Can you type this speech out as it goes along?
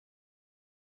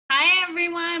Hi,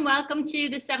 everyone. Welcome to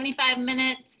the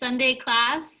 75-minute Sunday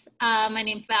class. My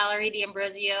name's Valerie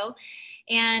D'Ambrosio,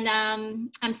 and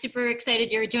I'm super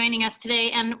excited you're joining us today.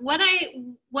 And what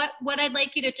I'd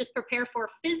like you to just prepare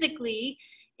for physically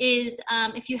is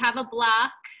if you have a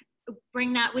block,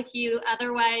 bring that with you.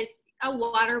 Otherwise, a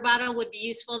water bottle would be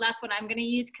useful. That's what I'm going to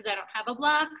use because I don't have a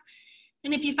block.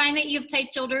 And if you find that you have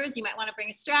tight shoulders, you might want to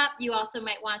bring a strap. You also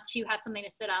might want to have something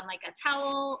to sit on, like a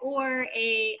towel or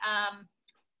a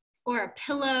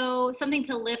pillow, something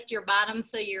to lift your bottom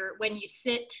so when you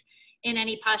sit in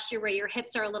any posture where your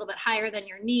hips are a little bit higher than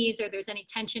your knees or there's any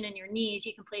tension in your knees,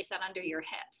 you can place that under your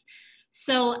hips.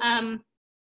 So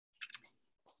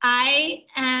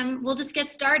we'll just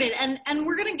get started. And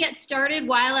we're going to get started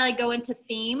while I go into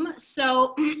theme.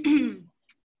 So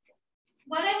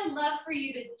what I would love for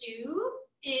you to do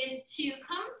is to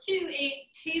come to a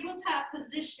tabletop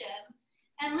position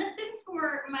and listen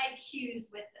for my cues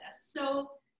with this.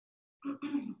 So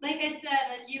like I said,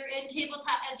 as you're in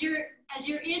tabletop, as you're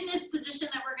in this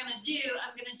position that we're going to do,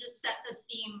 I'm going to just set the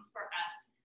theme for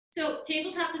us. So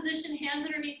tabletop position, hands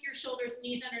underneath your shoulders,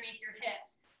 knees underneath your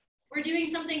hips. We're doing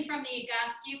something from the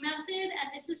Agascu method,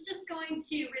 and this is just going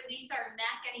to release our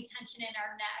neck, any tension in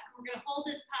our neck. We're going to hold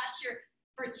this posture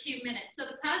for 2 minutes. So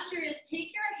the posture is take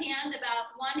your hand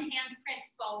about one handprint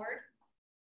forward.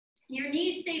 Your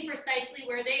knees stay precisely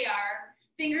where they are.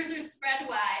 Fingers are spread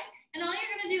wide. And all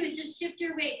you're going to do is just shift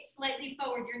your weight slightly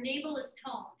forward. Your navel is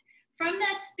toned. From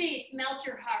that space, melt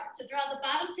your heart. So draw the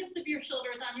bottom tips of your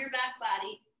shoulders on your back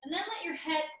body, and then let your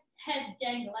head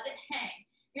dangle, let it hang.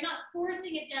 You're not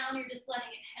forcing it down, you're just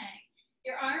letting it hang.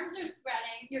 Your arms are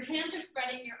spreading, your hands are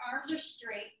spreading, your arms are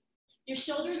straight. Your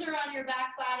shoulders are on your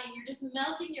back body, and you're just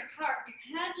melting your heart. Your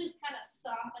head just kind of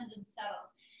softens and settles.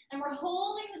 And we're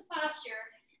holding this posture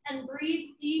and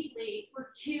breathe deeply for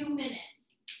 2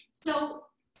 minutes. So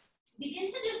begin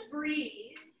to just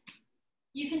breathe.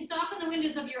 You can soften the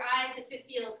windows of your eyes if it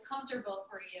feels comfortable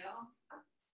for you.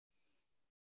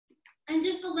 And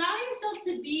just allow yourself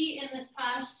to be in this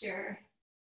posture.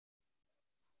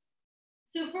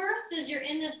 So first, as you're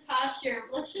in this posture,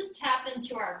 let's just tap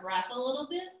into our breath a little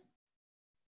bit.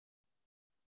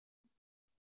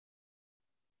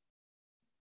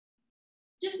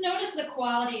 Just notice the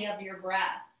quality of your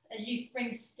breath as you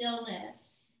bring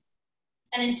stillness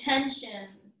and intention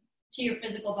to your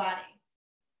physical body.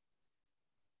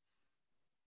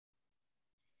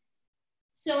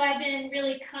 So I've been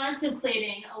really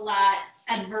contemplating a lot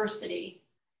adversity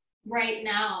right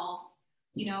now,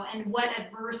 and what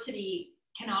adversity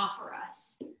can offer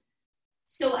us.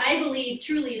 So I believe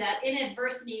truly that in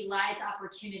adversity lies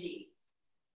opportunity.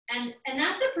 And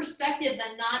that's a perspective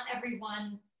that not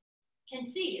everyone can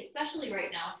see, especially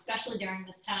right now, especially during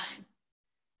this time.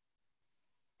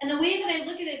 And the way that I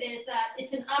look at it is that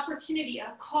it's an opportunity,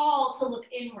 a call to look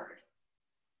inward,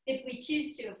 if we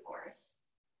choose to, of course.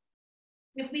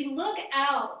 If we look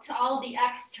out to all of the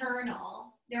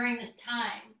external during this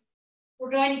time,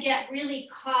 we're going to get really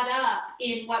caught up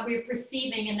in what we're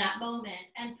perceiving in that moment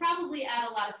and probably add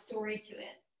a lot of story to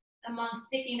it amongst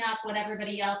picking up what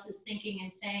everybody else is thinking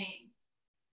and saying.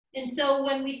 And so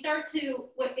when we start to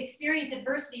experience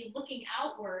adversity looking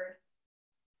outward,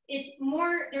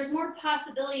 there's more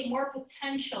possibility, more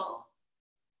potential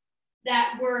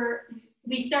that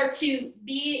we start to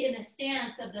be in the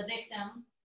stance of the victim,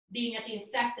 being at the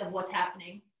effect of what's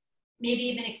happening, maybe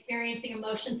even experiencing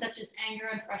emotions such as anger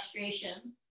and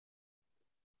frustration.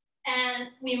 And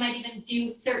we might even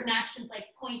do certain actions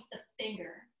like point the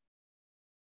finger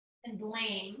and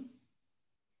blame.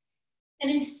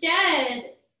 And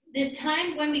instead, this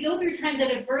time, when we go through times of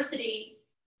adversity,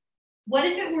 what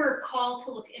if it were a call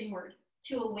to look inward,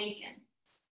 to awaken?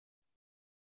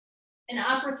 An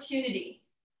opportunity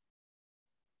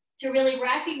to really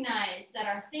recognize that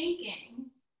our thinking,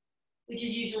 which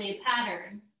is usually a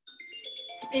pattern,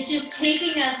 is just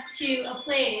taking us to a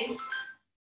place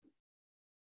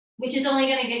which is only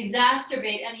going to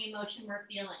exacerbate any emotion we're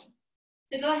feeling.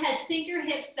 So go ahead, sink your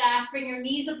hips back, bring your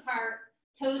knees apart,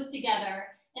 toes together,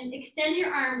 and extend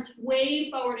your arms way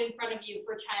forward in front of you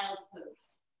for child's pose.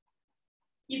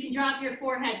 You can drop your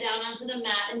forehead down onto the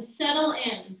mat and settle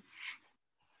in.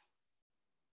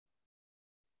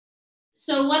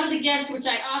 So one of the gifts, which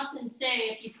I often say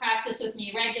if you practice with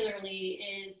me regularly,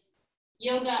 is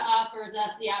yoga offers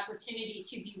us the opportunity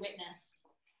to be witness.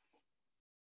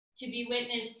 To be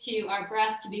witness to our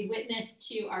breath, to be witness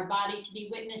to our body, to be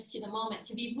witness to the moment,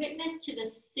 to be witness to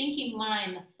this thinking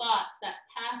mind, the thoughts that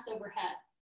pass overhead.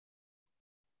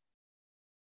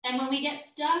 And when we get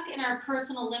stuck in our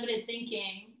personal limited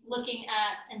thinking, looking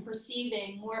at and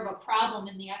perceiving more of a problem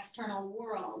in the external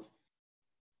world,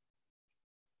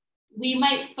 we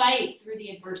might fight through the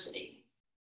adversity.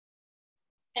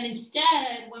 And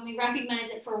instead, when we recognize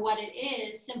it for what it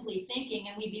is, simply thinking,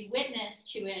 and we be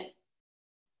witness to it,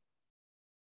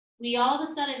 we all of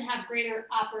a sudden have greater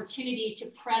opportunity to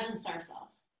presence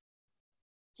ourselves,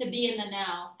 to be in the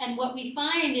now. And what we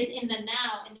find is in the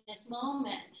now, in this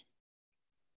moment,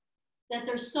 that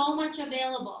there's so much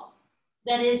available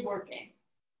that is working.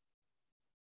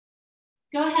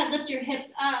 Go ahead, lift your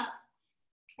hips up.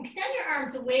 Extend your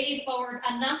arms away forward,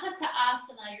 Anahata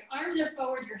Asana. Your arms are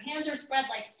forward, your hands are spread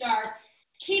like stars.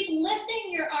 Keep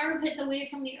lifting your armpits away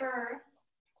from the earth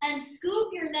and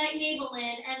scoop your navel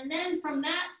in, and then from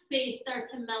that space, start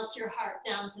to melt your heart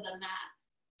down to the mat.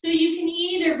 So you can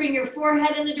either bring your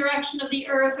forehead in the direction of the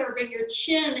earth or bring your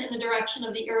chin in the direction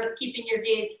of the earth, keeping your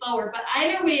gaze forward. But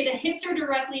either way, the hips are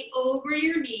directly over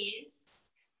your knees.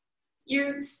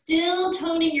 You're still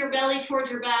toning your belly toward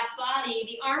your back body.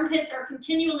 The armpits are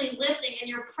continually lifting, and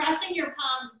you're pressing your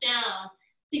palms down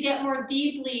to get more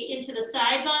deeply into the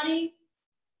side body,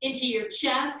 into your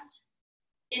chest,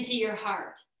 into your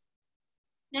heart.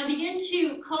 Now begin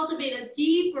to cultivate a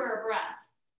deeper breath,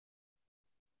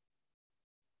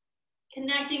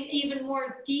 connecting even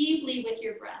more deeply with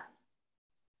your breath.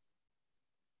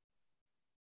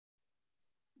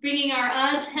 Bringing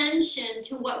our attention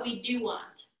to what we do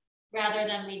want rather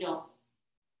than we don't.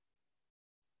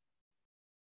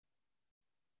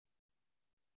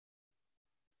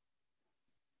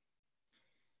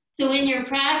 So in your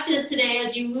practice today,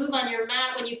 as you move on your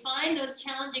mat, when you find those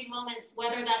challenging moments,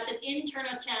 whether that's an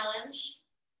internal challenge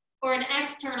or an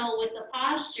external with the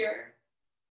posture,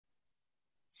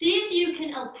 see if you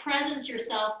can presence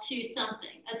yourself to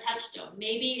something, a touchstone.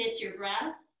 Maybe it's your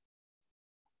breath,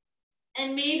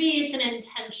 and maybe it's an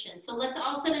intention. So let's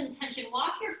all set an intention.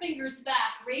 Walk your fingers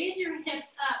back, raise your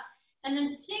hips up, and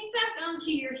then sink back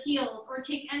onto your heels or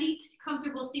take any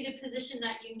comfortable seated position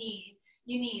that you need.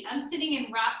 I'm sitting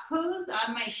in rock pose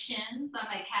on my shins, on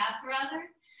my calves rather.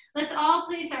 Let's all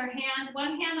place our hand,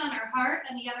 one hand on our heart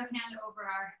and the other hand over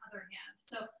our other hand.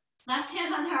 So left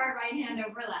hand on heart, right hand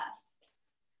over left.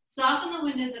 Soften the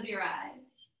windows of your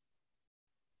eyes.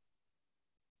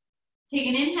 Take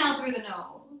an inhale through the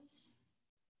nose.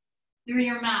 Through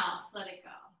your mouth, let it go.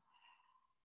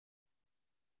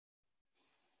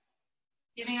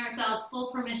 Giving ourselves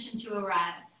full permission to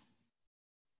arrive,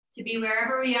 to be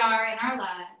wherever we are in our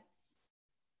lives,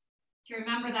 to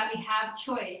remember that we have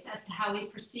choice as to how we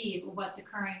perceive what's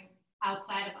occurring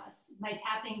outside of us by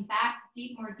tapping back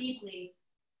more deeply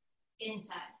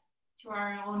inside to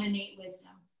our own innate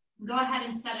wisdom. Go ahead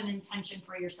and set an intention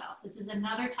for yourself. This is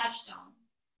another touchstone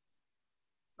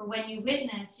for when you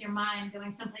witness your mind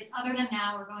going someplace other than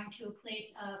now, or going to a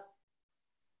place of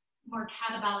more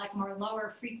catabolic, more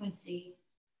lower frequency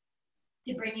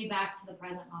to bring you back to the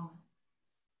present moment.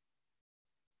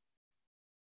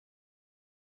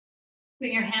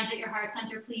 Bring your hands at your heart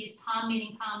center, please. Palm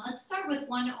meeting palm. Let's start with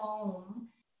one Om,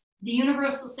 the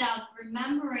universal sound,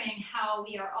 remembering how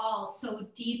we are all so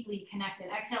deeply connected.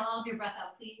 Exhale all of your breath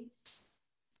out, please.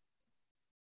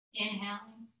 Inhaling.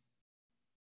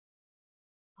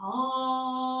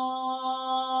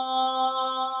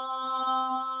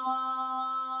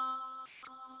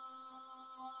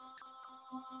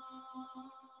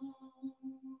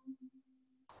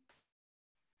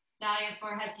 Bow your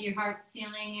forehead to your heart,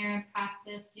 sealing your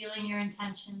practice, sealing your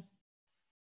intention.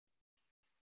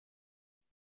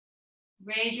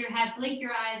 Raise your head, blink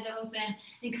your eyes open,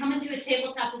 and come into a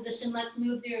tabletop position. Let's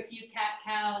move through a few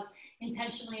cat-cows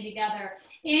intentionally together.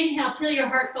 Inhale, peel your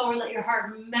heart forward, let your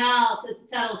heart melt as it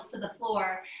settles to the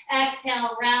floor.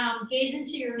 Exhale, round, gaze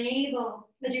into your navel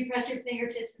as you press your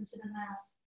fingertips into the mouth.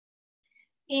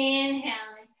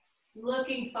 Inhaling,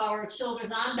 looking forward,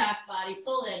 shoulders on back body,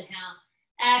 full inhale.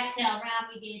 Exhale, round,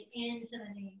 we gaze into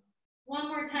the navel. One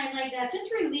more time like that,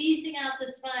 just releasing out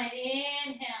the spine.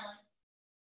 Inhaling.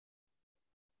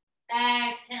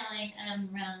 Exhaling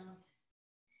and round.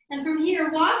 And from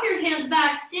here, walk your hands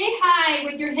back. Stay high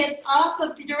with your hips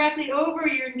directly over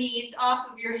your knees,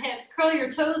 off of your hips. Curl your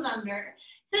toes under.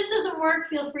 If this doesn't work,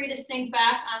 feel free to sink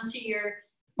back onto your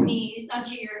knees,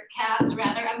 onto your calves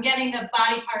rather. I'm getting the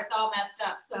body parts all messed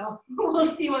up, so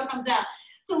we'll see what comes out.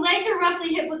 So legs are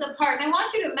roughly hip width apart. And I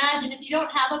want you to imagine, if you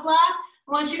don't have a block,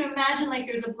 I want you to imagine like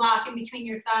there's a block in between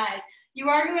your thighs. You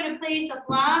are going to place a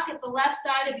block at the left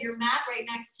side of your mat right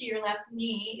next to your left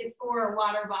knee for a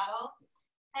water bottle.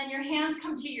 And your hands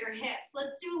come to your hips.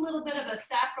 Let's do a little bit of a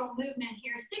sacral movement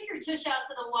here. Stick your tush out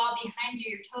to the wall behind you.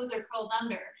 Your toes are curled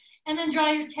under. And then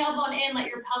draw your tailbone in. Let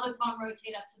your pelvic bone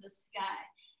rotate up to the sky.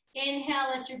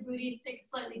 Inhale, let your booty stick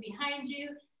slightly behind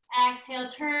you. Exhale,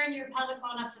 turn your pelvic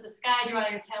bone up to the sky, draw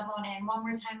your tailbone in. One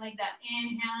more time like that.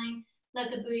 Inhaling,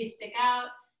 let the booty stick out.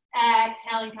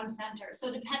 Exhaling, come center.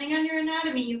 So depending on your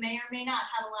anatomy, you may or may not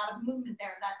have a lot of movement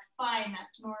there. That's fine,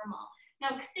 that's normal.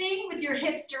 Now staying with your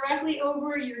hips directly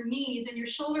over your knees and your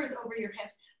shoulders over your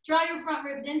hips. Draw your front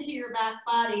ribs into your back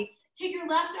body. Take your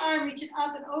left arm, reach it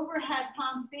up and overhead,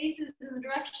 palm faces in the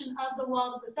direction of the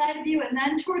wall to the side of you, and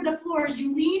then toward the floor as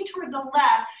you lean toward the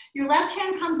left. Your left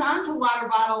hand comes onto water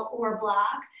bottle or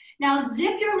block. Now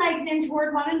zip your legs in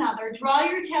toward one another. Draw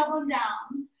your tailbone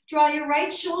down. Draw your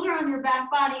right shoulder on your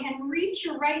back body and reach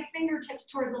your right fingertips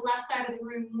toward the left side of the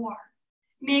room more.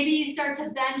 Maybe you start to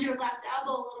bend your left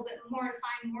elbow a little bit more to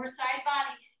find more side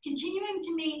body, continuing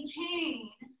to maintain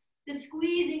the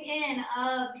squeezing in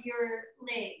of your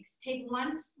legs. Take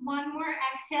one more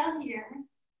exhale here.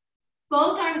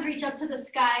 Both arms reach up to the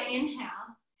sky, inhale.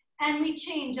 And we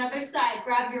change, other side.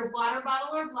 Grab your water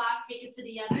bottle or block, take it to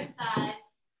the other side.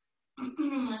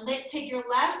 Take your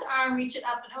left arm, reach it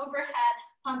up and overhead,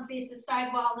 palm faces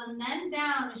side wall, and then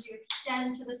down as you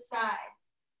extend to the side.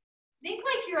 Think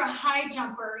like you're a high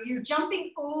jumper. You're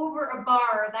jumping over a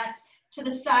bar that's to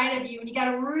the side of you, and you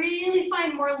got to really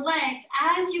find more length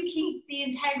as you keep the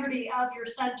integrity of your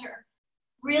center.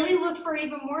 Really look for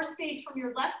even more space from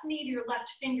your left knee to your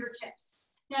left fingertips.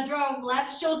 Now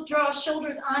draw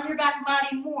shoulders on your back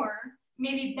body more.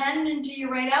 Maybe bend into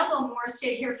your right elbow more.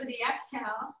 Stay here for the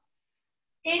exhale.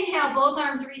 Inhale, both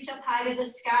arms reach up high to the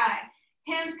sky.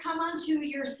 Hands come onto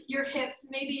your hips,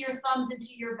 maybe your thumbs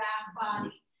into your back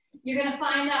body. You're gonna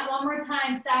find that one more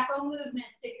time, sacral movement.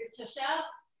 Stick your tush out.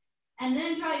 And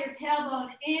then draw your tailbone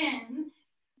in,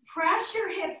 press your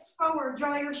hips forward,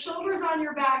 draw your shoulders on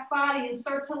your back body and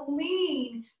start to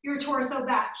lean your torso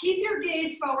back. Keep your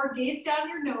gaze forward, gaze down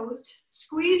your nose,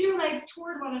 squeeze your legs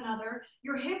toward one another.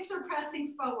 Your hips are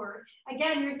pressing forward.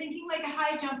 Again, you're thinking like a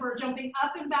high jumper, jumping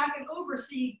up and back and over. So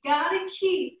you gotta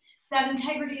keep that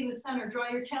integrity in the center. Draw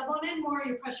your tailbone in more,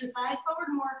 you press your thighs forward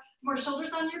more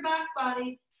shoulders on your back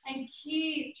body, and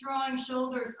keep drawing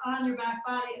shoulders on your back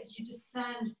body as you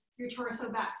descend your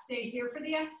torso back. Stay here for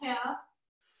the exhale.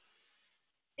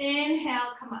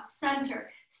 Inhale, come up,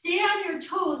 center. Stay on your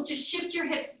toes, just shift your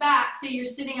hips back so you're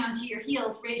sitting onto your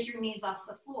heels. Raise your knees off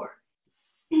the floor.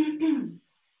 You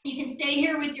can stay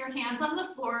here with your hands on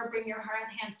the floor, bring your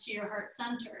hands to your heart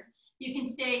center. You can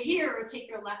stay here or take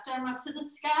your left arm up to the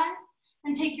sky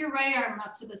and take your right arm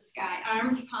up to the sky.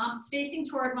 Arms palms facing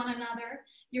toward one another.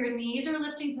 Your knees are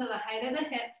lifting to the height of the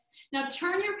hips. Now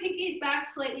turn your pinkies back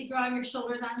slightly, drawing your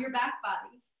shoulders on your back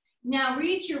body. Now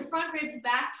reach your front ribs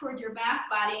back toward your back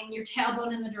body and your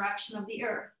tailbone in the direction of the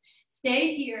earth.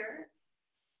 Stay here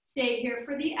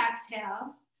for the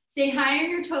exhale. Stay high on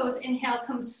your toes. Inhale,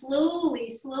 come slowly,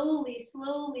 slowly,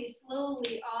 slowly,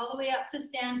 slowly, all the way up to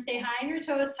stand. Stay high on your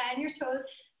toes, high on your toes.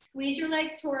 Squeeze your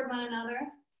legs toward one another.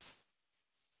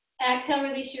 Exhale,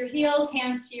 release your heels,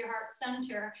 hands to your heart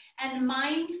center. And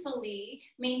mindfully,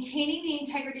 maintaining the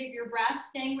integrity of your breath,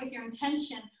 staying with your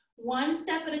intention, one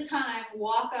step at a time,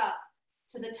 walk up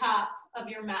to the top of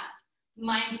your mat,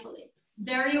 mindfully.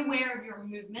 Very aware of your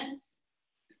movements.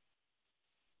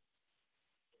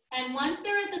 And once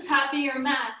they're at the top of your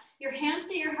mat, your hands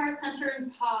to your heart center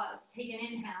and pause. Take an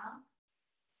inhale.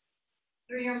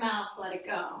 Through your mouth, let it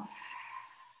go.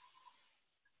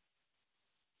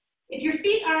 If your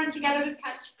feet aren't together to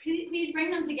touch, please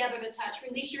bring them together to touch.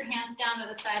 Release your hands down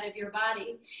to the side of your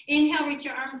body. Inhale, reach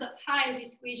your arms up high as you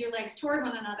squeeze your legs toward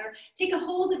one another. Take a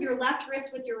hold of your left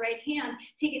wrist with your right hand.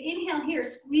 Take an inhale here,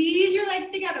 squeeze your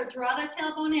legs together, draw that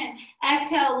tailbone in.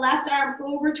 Exhale, left arm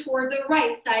over toward the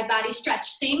right, side body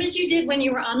stretch. Same as you did when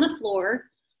you were on the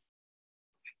floor.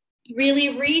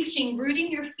 Really reaching, rooting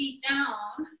your feet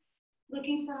down,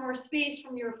 looking for more space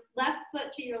from your left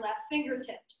foot to your left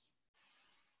fingertips.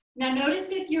 Now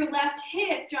notice if your left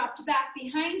hip dropped back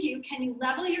behind you, can you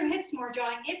level your hips more,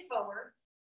 drawing it forward?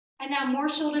 And now more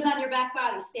shoulders on your back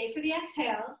body. Stay for the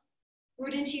exhale.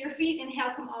 Root into your feet.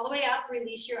 Inhale, come all the way up,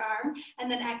 release your arm. And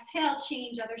then exhale,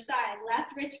 change other side.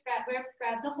 Left wrist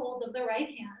grabs a hold of the right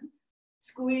hand.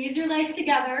 Squeeze your legs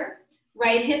together.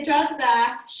 Right hip draws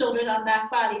back, shoulders on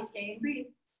back body. Stay and breathe.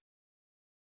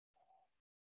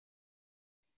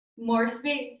 More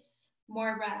space,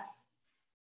 more breath.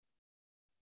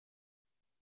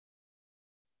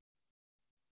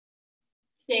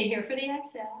 Stay here for the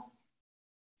exhale.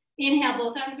 Inhale,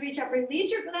 both arms reach up.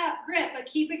 Release your grip, but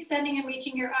keep extending and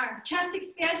reaching your arms. Chest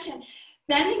expansion.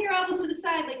 Bending your elbows to the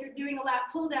side like you're doing a lat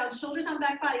pull down, shoulders on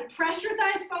back body. Press your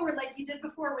thighs forward like you did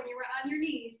before when you were on your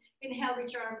knees. Inhale,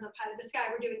 reach your arms up high to the sky.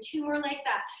 We're doing 2 more like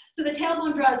that. So the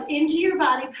tailbone draws into your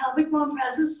body, pelvic bone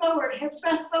presses forward, hips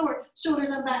press forward,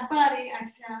 shoulders on back body.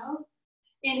 Exhale.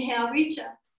 Inhale, reach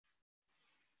up.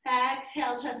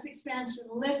 Exhale, chest expansion.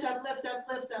 Lift up, lift up,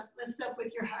 lift up, lift up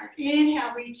with your heart.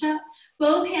 Inhale, reach up.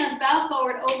 Both hands bow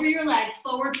forward over your legs.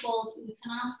 Forward fold,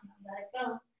 Uttanasana. Let it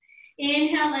go.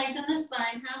 Inhale, lengthen the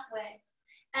spine halfway.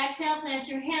 Exhale, plant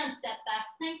your hands, step back,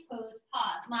 plank pose,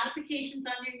 pause. Modifications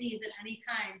on your knees at any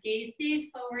time. Gaze stays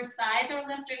forward, thighs are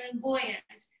lifted and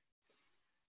buoyant.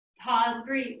 Pause,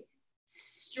 breathe.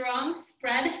 Strong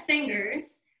spread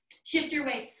fingers. Shift your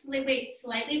weight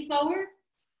slightly forward,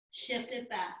 shift it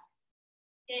back.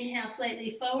 Inhale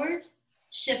slightly forward,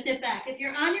 shift it back. If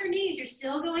you're on your knees, you're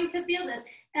still going to feel this.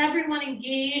 Everyone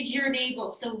engage your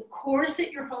navel, so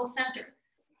corset your whole center.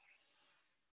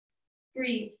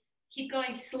 Breathe. Keep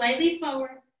going slightly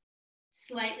forward,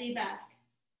 slightly back.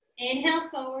 Inhale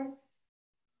forward,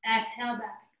 exhale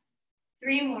back.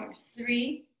 3 more.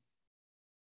 3,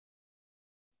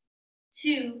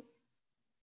 2.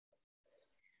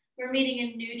 We're meeting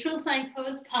in neutral plank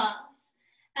pose, pause.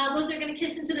 Elbows are going to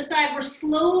kiss into the side. We're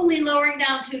slowly lowering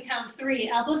down to count 3.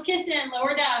 Elbows kiss in,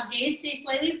 lower down. Gaze stay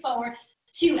slightly forward.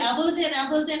 2, elbows in,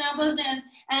 elbows in, elbows in.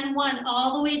 And 1,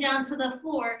 all the way down to the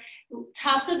floor.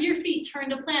 Tops of your feet turn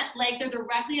to plant. Legs are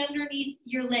directly underneath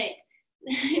your legs.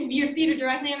 Your feet are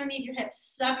directly underneath your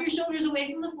hips. Suck your shoulders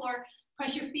away from the floor.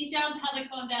 Press your feet down,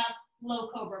 pelvic bone down, low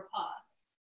cobra, pause.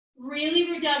 Really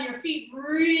root down your feet,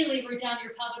 really root down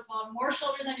your pelvic bone. More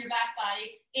shoulders on your back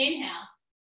body. Inhale,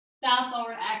 bow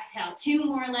forward, exhale. 2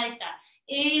 more like that.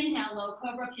 Inhale, low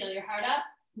cobra, peel your heart up.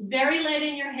 Very light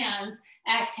in your hands.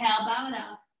 Exhale, bow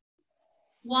down.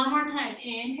 1 more time.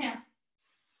 Inhale.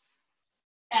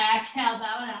 Exhale,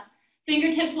 bow down.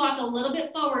 Fingertips walk a little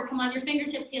bit forward. Come on your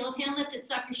fingertips, heel of hand lifted.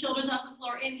 Suck your shoulders off the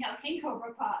floor. Inhale, king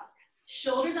cobra, pause.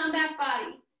 Shoulders on back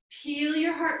body. Peel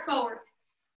your heart forward.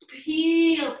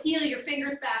 Peel your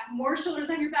fingers back. More shoulders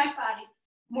on your back body.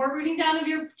 More rooting down of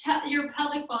your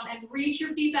pelvic bone and reach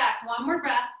your feet back. 1 more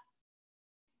breath.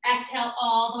 Exhale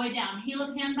all the way down. Heel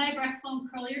of hand by breastbone.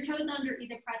 Curl your toes under.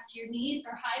 Either press to your knees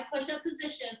or high push-up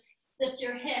position. Lift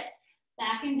your hips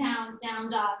back and down,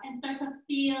 down dog. And start to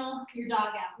feel your dog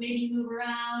out. Maybe move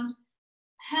around,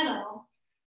 pedal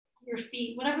your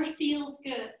feet, whatever feels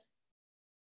good.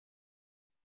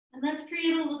 And let's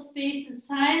create a little space and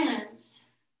silence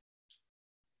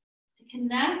to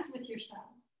connect with yourself.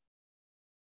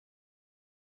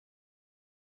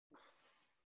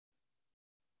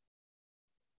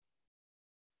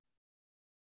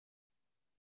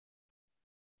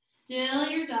 Still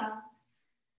your dog.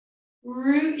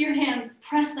 Root your hands,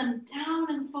 press them down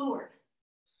and forward.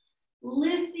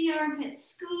 Lift the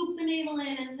armpits, scoop the navel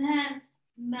in, and then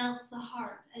melt the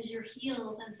heart as your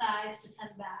heels and thighs descend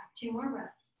back. 2 more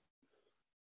breaths.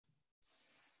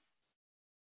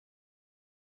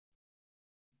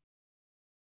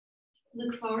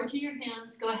 Look forward to your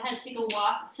hands. Go ahead, take a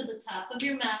walk to the top of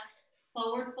your mat.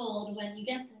 Forward fold when you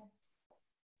get there.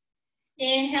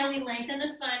 Inhale, we lengthen the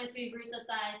spine as we root the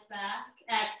thighs back.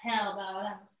 Exhale, bow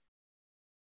down.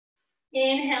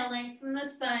 Inhale, lengthen the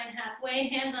spine halfway,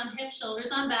 hands on hips,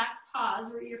 shoulders on back.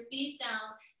 Pause, root your feet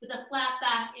down with a flat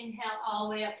back. Inhale all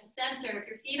the way up to center. If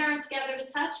your feet aren't together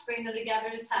to touch, bring them together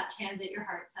to touch, hands at your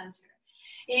heart center.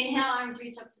 Inhale, arms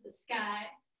reach up to the sky.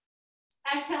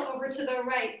 Exhale over to the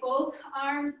right, both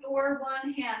arms or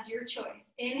 1 hand, your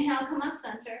choice. Inhale, come up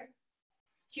center.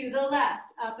 To the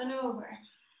left, up and over.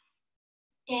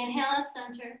 Inhale, up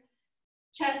center.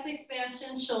 Chest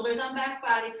expansion, shoulders on back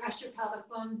body, press your pelvic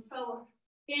bone forward.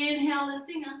 Inhale,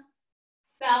 lifting up.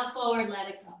 Bow forward, let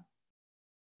it go.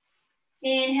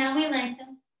 Inhale, we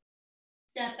lengthen.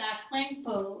 Step back, plank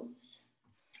pose.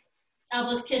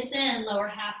 Elbows kiss in, lower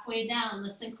halfway down.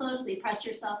 Listen closely, press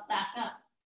yourself back up.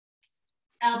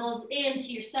 Elbows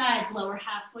into your sides, lower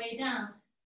halfway down.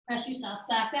 Press yourself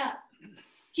back up.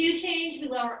 Cue change, we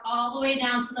lower all the way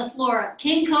down to the floor.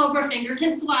 King cobra,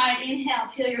 fingertips wide. Inhale,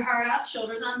 peel your heart up,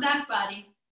 shoulders on back body.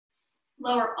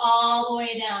 Lower all the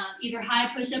way down. Either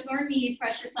high push-up or knees.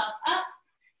 Press yourself up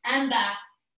and back.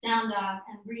 Down dog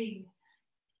and breathe.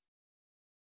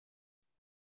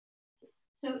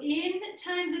 So in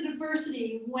times of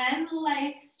adversity, when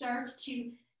life starts to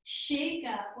shake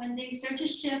up, when things start to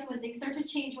shift, when things start to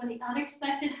change, when the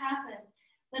unexpected happens,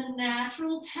 the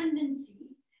natural tendency,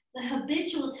 the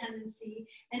habitual tendency,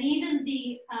 and even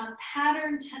the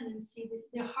pattern tendency,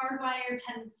 the hardwired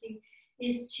tendency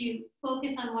is to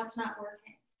focus on what's not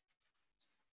working.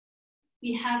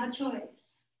 We have a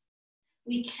choice.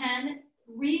 We can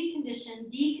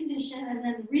recondition, decondition, and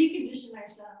then recondition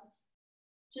ourselves.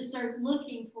 Just start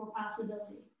looking for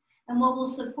possibility. And what will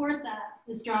support that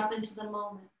is drop into the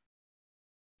moment.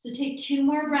 So take 2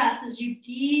 more breaths as you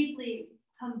deeply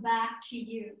come back to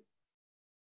you.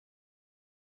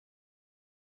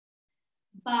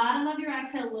 Bottom of your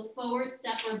exhale, look forward,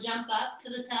 step or jump up to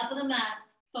the top of the mat.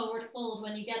 Forward fold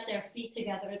when you get there, feet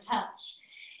together to touch.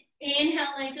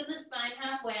 Inhale, lengthen the spine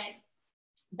halfway.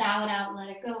 Bow it out, let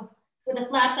it go. With a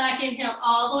flat back inhale,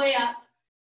 all the way up.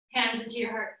 Hands into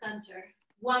your heart center.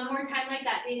 One more time like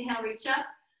that. Inhale, reach up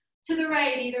to the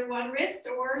right, either one wrist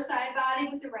or side body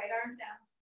with the right arm down.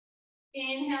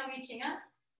 Inhale, reaching up.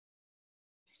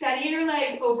 Steady your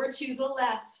legs over to the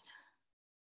left.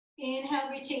 Inhale,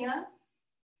 reaching up.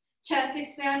 Chest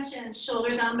expansion,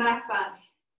 shoulders on back body.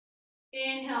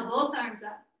 Inhale, both arms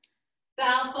up.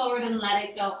 Bow forward and let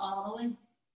it go all the way.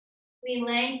 We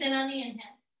lengthen on the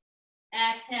inhale.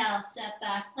 Exhale, step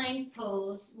back, plank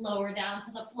pose, lower down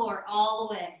to the floor all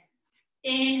the way.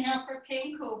 Inhale for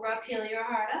king cobra, peel your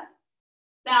heart up.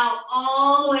 Bow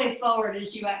all the way forward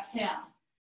as you exhale.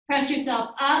 Press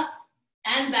yourself up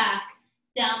and back,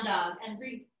 down dog, and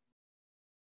breathe.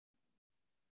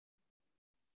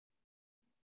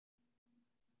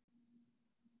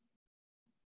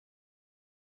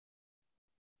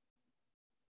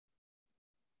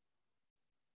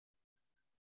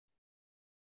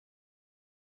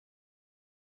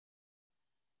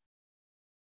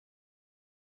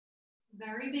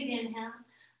 Very big inhale.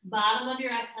 Bottom of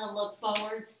your exhale, look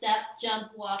forward, step,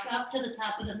 jump, walk up to the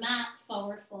top of the mat,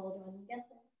 forward fold when you get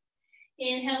there.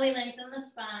 Inhale, we lengthen the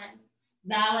spine.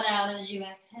 Bow it out as you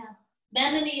exhale.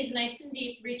 Bend the knees nice and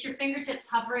deep. Reach your fingertips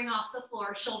hovering off the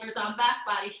floor, shoulders on back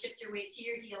body. Shift your weight to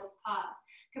your heels, pause.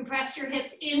 Compress your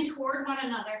hips in toward one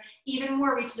another. Even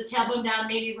more, reach the tailbone down,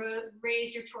 maybe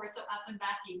raise your torso up and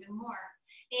back even more.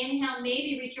 Inhale,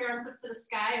 maybe reach your arms up to the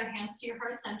sky or hands to your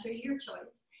heart center, your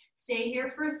choice. Stay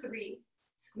here for 3.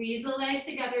 Squeeze the legs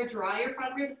together, draw your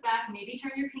front ribs back, maybe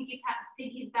turn your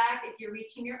pinkies back if you're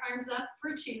reaching your arms up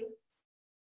for 2.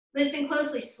 Listen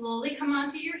closely, slowly come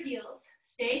onto your heels.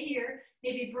 Stay here,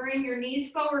 maybe bring your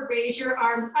knees forward, raise your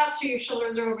arms up so your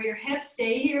shoulders are over your hips.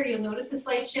 Stay here, you'll notice a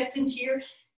slight shift into your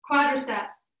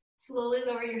quadriceps. Slowly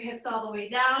lower your hips all the way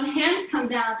down, hands come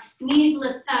down, knees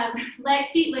lift up,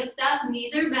 feet lift up,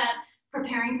 knees are bent,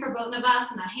 preparing for both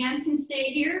Navasana. Hands can stay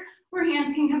here, or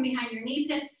hands can come behind your knee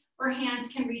pits, or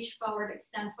hands can reach forward,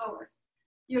 extend forward.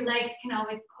 Your legs can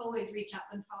always reach up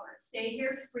and forward. Stay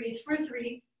here, breathe for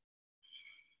 3.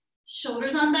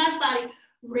 Shoulders on back body,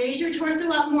 raise your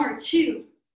torso up more, 2.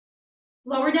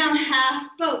 Lower down, half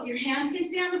boat. Your hands can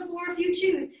stay on the floor if you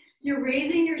choose. You're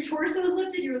raising, your torso is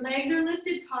lifted, your legs are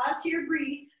lifted, pause here,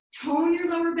 breathe. Tone your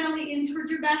lower belly in toward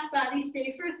your back body,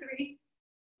 stay for 3.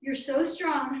 You're so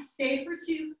strong, stay for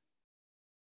 2.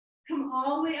 Come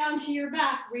all the way onto your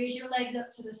back. Raise your legs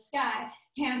up to the sky.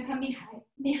 Hands come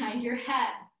behind your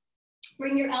head.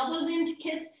 Bring your elbows in to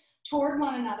kiss toward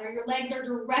one another. Your legs are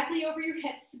directly over your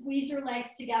hips. Squeeze your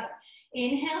legs together.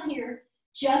 Inhale here.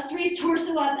 Just raise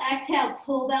torso up. Exhale.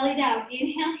 Pull belly down.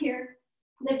 Inhale here.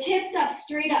 Lift hips up,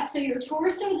 straight up. So your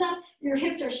torso's up. Your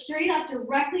hips are straight up,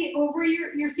 directly over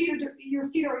your feet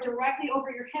are directly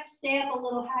over your hips. Stay up a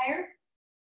little higher.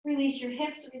 Release your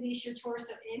hips. Release your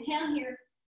torso. Inhale here.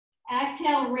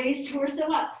 Exhale, raise torso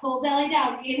up, pull belly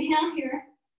down. Inhale here.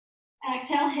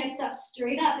 Exhale, hips up,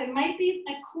 straight up. It might be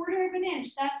 1/4 of an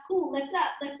inch. That's cool. Lift up,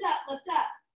 lift up, lift up.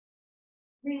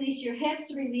 Release your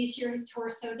hips, release your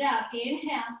torso down.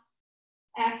 Inhale.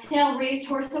 Exhale, raise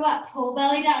torso up, pull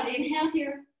belly down. Inhale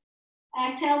here.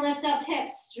 Exhale, lift up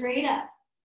hips, straight up.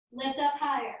 Lift up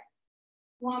higher.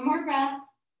 One more breath.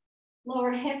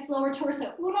 Lower hips, lower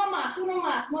torso. Uno más, uno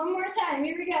más. One more time.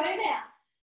 Here we go. Inhale.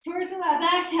 Torso up,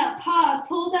 exhale, pause,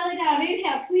 pull belly down,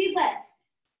 inhale, squeeze legs.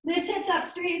 Lift hips up,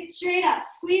 straight up,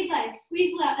 squeeze legs,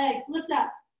 lift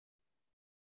up.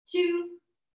 2,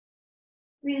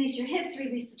 release your hips,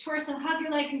 release the torso, hug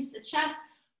your legs into the chest,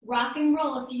 rock and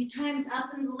roll a few times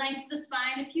up in the length of the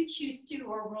spine if you choose to,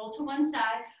 or roll to one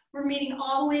side. We're meeting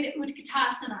all the way to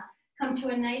Utkatasana. Come to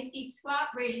a nice deep squat,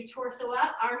 raise your torso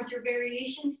up, arms your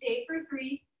variation, stay for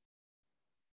 3,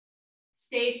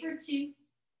 stay for 2.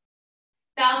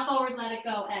 Bow forward, let it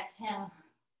go, exhale.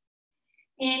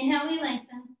 Inhale, we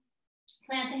lengthen.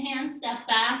 Plant the hands, step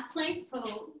back, plank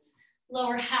pose.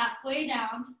 Lower halfway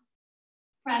down.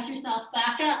 Press yourself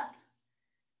back up.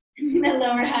 Then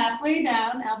lower halfway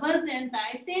down, elbows in,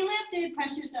 thighs stay lifted.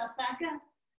 Press yourself back up.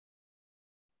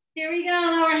 Here we go,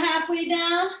 lower halfway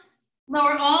down.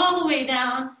 Lower all the way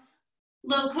down.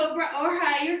 Low cobra or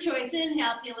high, your choice.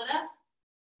 Inhale, peel it up.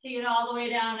 Take it all the way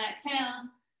down, exhale.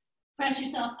 Press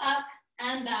yourself up.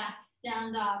 and back,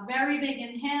 down dog. Very big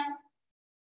inhale,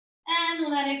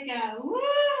 and let it go.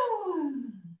 Woo!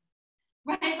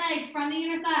 Right leg, front knee,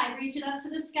 inner thigh, reach it up to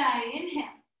the sky. Inhale.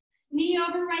 Knee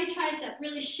over right tricep.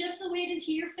 Really shift the weight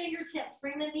into your fingertips.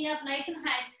 Bring the knee up nice and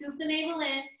high. Scoop the navel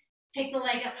in. Take the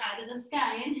leg up high to the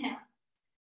sky. Inhale.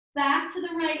 Back to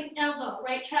the right elbow,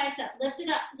 right tricep. Lift it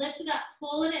up,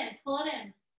 pull it in, pull it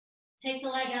in. Take the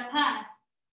leg up high.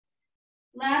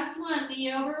 Last one,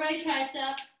 knee over right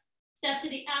tricep. Step to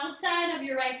the outside of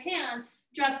your right hand.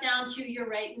 Drop down to your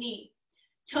right knee.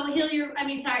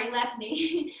 Left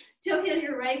knee. Toe heel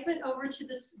your right foot over to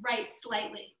the right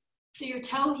slightly. So you're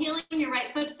toe heeling your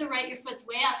right foot to the right, your foot's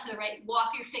way out to the right.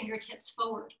 Walk your fingertips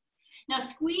forward. Now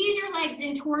squeeze your legs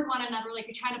in toward one another like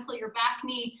you're trying to pull your back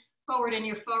knee forward and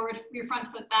your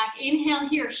front foot back. Inhale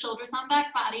here, shoulders on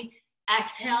back body.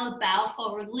 Exhale, bow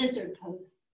forward, lizard pose.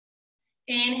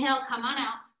 Inhale, come on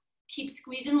out. Keep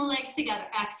squeezing the legs together.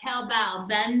 Exhale, bow,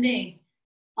 bending,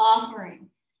 offering.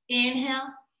 Inhale.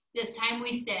 This time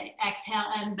we stay.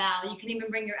 Exhale and bow. You can even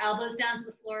bring your elbows down to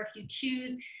the floor if you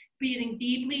choose. Breathing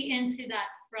deeply into that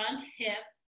front hip.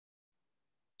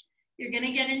 You're going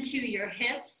to get into your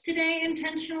hips today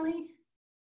intentionally.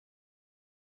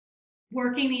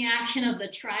 Working the action of the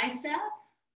tricep,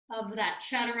 of that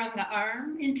chaturanga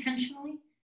arm intentionally.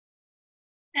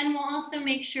 And we'll also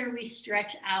make sure we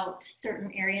stretch out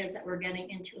certain areas that we're getting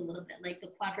into a little bit, like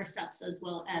the quadriceps as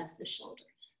well as the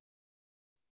shoulders.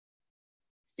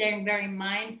 Staying very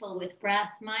mindful with breath,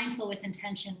 mindful with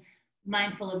intention,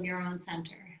 mindful of your own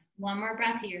center. One more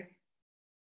breath here.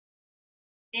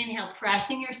 Inhale,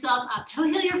 pressing yourself up. Toe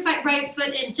heel your right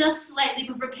foot in just slightly,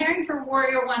 but preparing for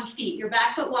warrior 1 feet. Your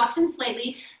back foot walks in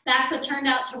slightly. Back foot turned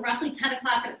out to roughly 10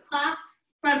 o'clock at a clock.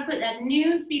 Front foot at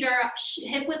noon. Feet are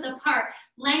hip width apart.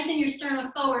 Lengthen your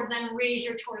sternum forward, then raise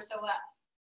your torso up.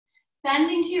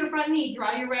 Bending to your front knee.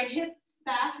 Draw your right hip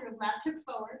back, your left hip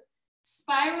forward.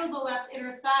 Spiral the left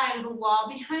inner thigh to the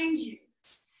wall behind you.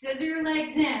 Scissor your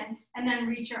legs in, and then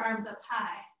reach your arms up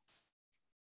high.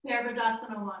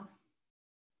 Bakasana 1.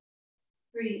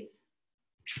 Breathe.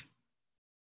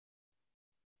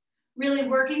 Really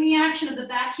working the action of the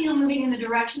back heel moving in the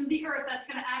direction of the earth. That's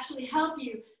going to actually help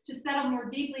you to settle more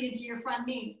deeply into your front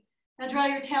knee. Now draw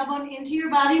your tailbone into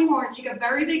your body more. Take a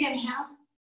very big inhale.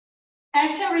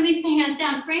 Exhale, release the hands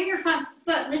down. Frame your front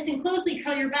foot. Listen closely.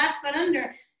 Curl your back foot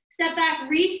under. Step back.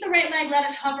 Reach the right leg. Let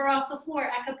it hover off the floor.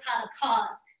 Ekapada.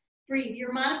 Pause. Breathe.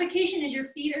 Your modification is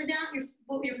your feet are down,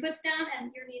 your foot's down,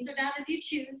 and your knees are down if you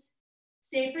choose.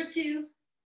 Stay for 2.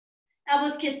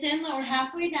 Elbows kiss in, lower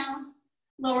halfway down.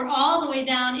 Lower all the way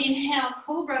down. Inhale,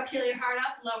 cobra, peel your heart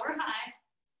up, lower high.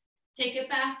 Take it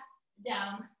back,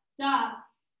 down, dog.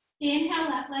 Inhale,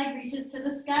 left leg reaches to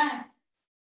the sky.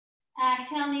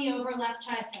 Exhale, knee over left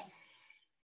tricep.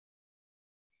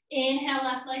 Inhale,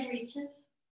 left leg reaches.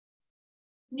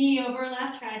 Knee over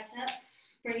left tricep.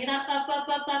 Bring it up, up, up,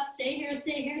 up, up. Stay here,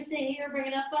 stay here, stay here. Bring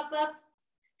it up, up, up.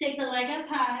 Take the leg up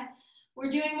high.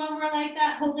 We're doing one more like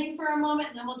that, holding for a moment,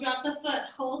 and then we'll drop the foot.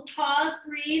 Hold, pause,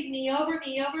 breathe, knee over,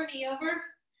 knee over, knee over.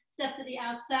 Step to the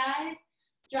outside.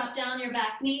 Drop down your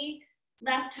back knee.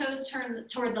 Left toes turn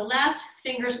toward the left.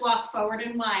 Fingers walk forward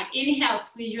and wide. Inhale,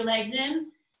 squeeze your legs in.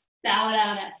 Bow it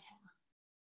out, exhale.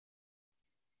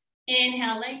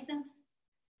 Inhale, lengthen.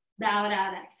 Bow it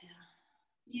out, exhale.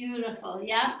 Beautiful,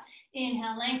 yep.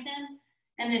 Inhale, lengthen.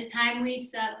 And this time we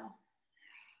settle.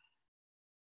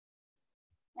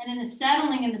 And in the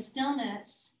settling and the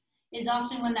stillness is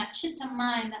often when that chitta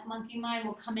mind, that monkey mind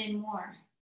will come in more.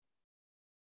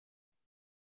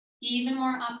 Even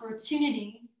more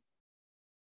opportunity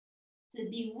to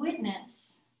be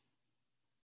witness.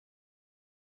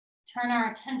 Turn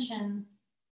our attention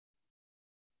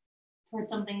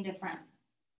towards something different.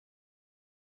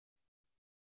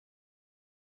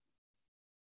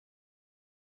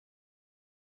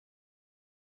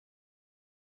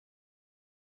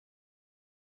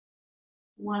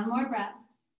 One more breath.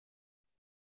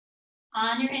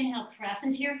 On your inhale, press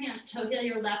into your hands, toe heel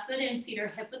your left foot in, feet are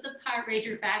hip width apart, raise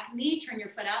your back knee, turn your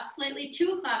foot out slightly,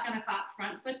 2 o'clock on a clock,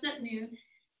 front foot's at noon,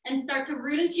 and start to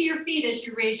root into your feet as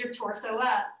you raise your torso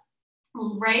up.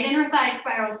 Right inner thigh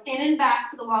spirals in and back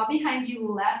to the wall behind you,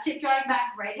 left hip drawing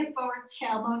back, right hip forward,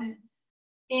 tailbone in.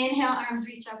 Inhale, arms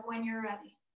reach up when you're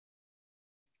ready.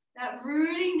 That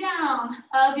rooting down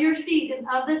of your feet and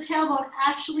of the tailbone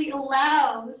actually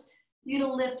allows you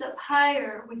to lift up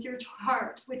higher with your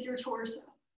heart, with your torso.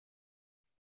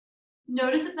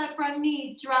 Notice if that front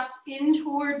knee drops in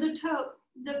toward the toe,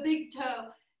 the big toe.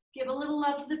 Give a little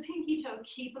love to the pinky toe.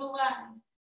 Keep it aligned.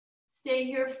 Stay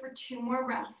here for 2 more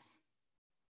breaths.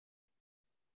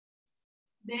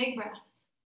 Big breaths.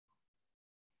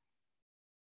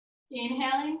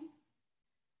 Inhaling.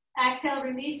 Exhale,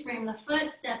 release, bring the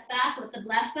foot, step back, let the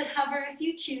left foot hover if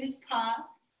you choose, pause.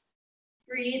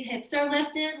 Breathe, hips are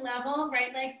lifted, level,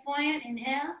 right leg's buoyant,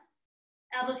 inhale.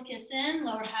 Elbows kiss in,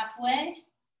 lower halfway.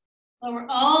 Lower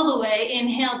all the way,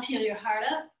 inhale, peel your heart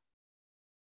up.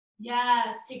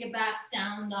 Yes, take it back,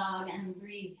 down dog, and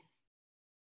breathe.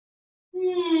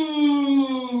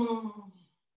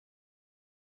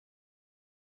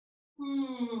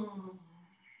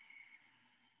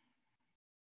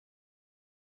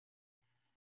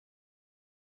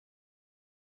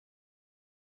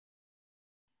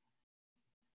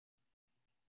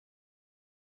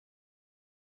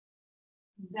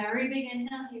 Very big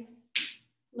inhale here.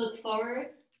 Look forward,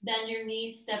 bend your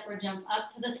knees, step or jump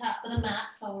up to the top of the mat,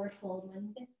 forward fold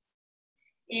when you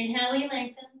inhale, we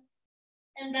lengthen,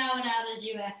 and bow it out as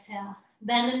you exhale.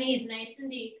 Bend the knees nice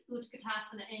and deep,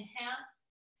 Utkatasana, inhale.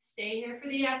 Stay here for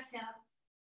the exhale.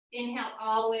 Inhale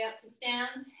all the way up to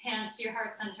stand, hands to your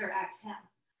heart center, exhale.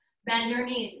 Bend your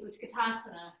knees,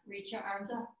 Utkatasana, reach your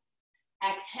arms up.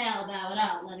 Exhale, bow it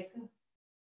out, let it go.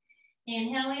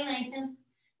 Inhale, we lengthen.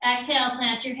 Exhale,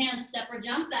 plant your hands, step or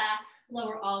jump back,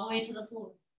 lower all the way to the floor.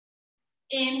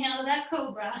 Inhale to that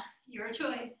cobra, your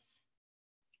choice.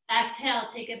 Exhale,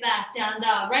 take it back, down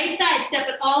dog. Right side, step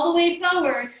it all the way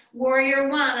forward. Warrior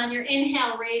one, on your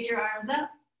inhale, raise your arms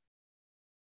up.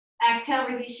 Exhale,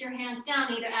 release your hands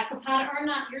down, either Akapada or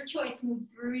not, your choice. Move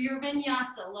through your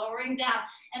vinyasa, lowering down.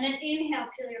 And then inhale,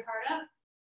 peel your heart up.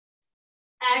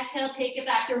 Exhale, take it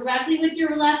back directly with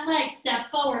your left leg. Step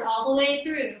forward all the way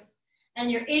through. And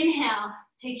your inhale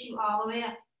takes you all the way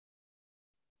up.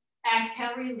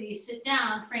 Exhale, release it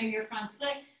down. Frame your front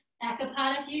foot.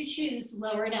 Akapada if you choose,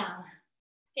 lower down.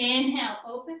 Inhale,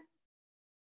 open.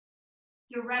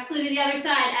 Directly to the other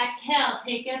side. Exhale,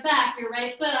 take it back. Your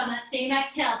right foot on that same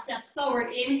exhale steps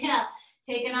forward. Inhale,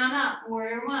 take it on up.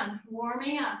 Warrior one,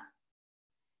 warming up.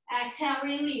 Exhale,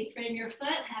 release. Frame your foot.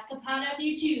 Akapada if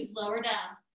you choose, lower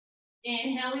down.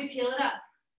 Inhale, we peel it up.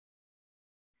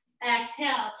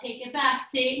 Exhale, take it back.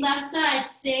 Same left side,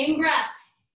 same breath.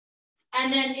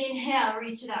 And then inhale,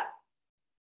 reach it up.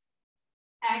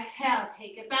 Exhale,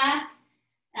 take it back.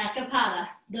 Akapada,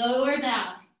 lower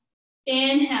down.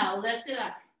 Inhale, lift it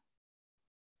up.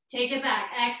 Take it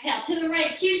back. Exhale, to the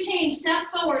right, cue change,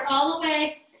 step forward all the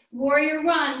way. Warrior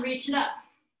one, reach it up.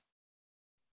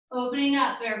 Opening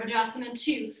up, Virabhadrasana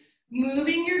 2.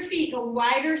 Moving your feet, a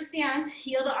wider stance,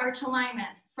 heel to arch alignment.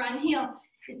 Front heel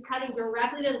is cutting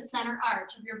directly to the center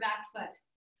arch of your back foot.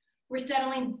 We're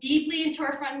settling deeply into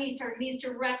our front knees, so our knees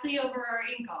directly over our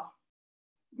ankle.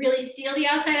 Really seal the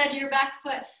outside edge of your back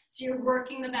foot so you're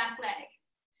working the back leg.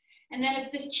 And then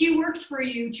if this cue works for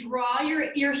you, draw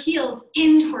your heels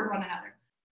in toward one another.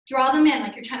 Draw them in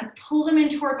like you're trying to pull them in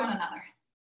toward one another.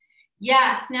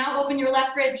 Yes, now open your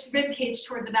left rib cage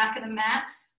toward the back of the mat.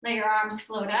 Let your arms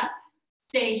float up.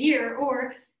 Stay here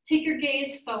or take your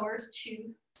gaze forward to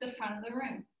the front of the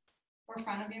room or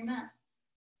front of your mat.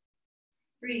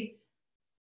 Breathe.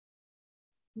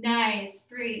 Nice,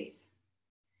 breathe.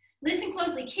 Listen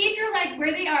closely, keep your legs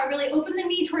where they are, really open the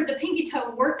knee toward the pinky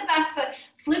toe, work the back foot,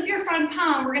 flip your front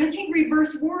palm. We're gonna take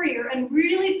reverse warrior and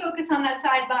really focus on that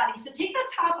side body. So take that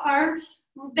top arm,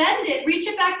 bend it, reach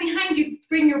it back behind you,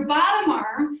 bring your bottom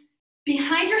arm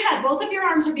behind your head. Both of your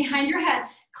arms are behind your head.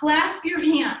 Clasp your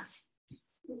hands.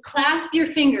 Clasp your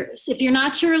fingers. If you're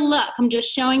not sure, look, I'm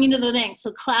just showing you the thing.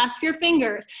 So clasp your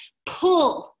fingers,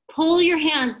 pull your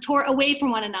hands away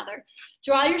from one another.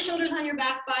 Draw your shoulders on your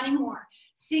back body more.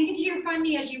 Sink into your front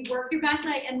knee as you work your back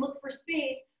leg and look for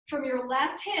space from your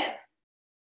left hip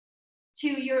to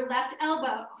your left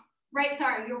elbow.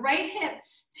 Your right hip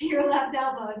to your left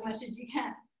elbow as much as you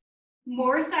can.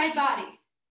 More side body.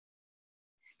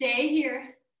 Stay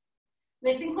here.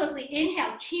 Listen closely.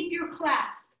 Inhale, keep your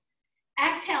clasp.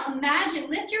 Exhale, imagine,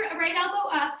 lift your right elbow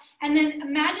up and then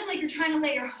imagine like you're trying to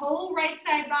lay your whole right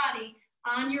side body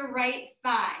on your right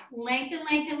thigh. Lengthen,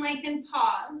 lengthen, lengthen,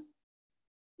 pause.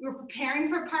 You're preparing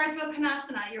for parsva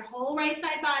konasana. Your whole right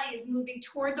side body is moving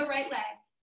toward the right leg.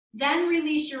 Then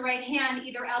release your right hand,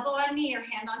 either elbow on knee or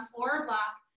hand on floor or block.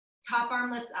 Top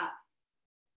arm lifts up.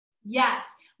 Yes,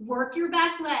 work your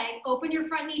back leg, open your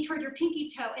front knee toward your pinky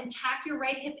toe and tack your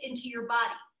right hip into your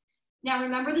body. Now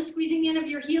remember the squeezing in of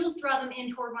your heels, draw them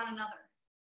in toward one another.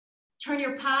 Turn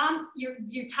your palm, your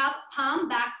top palm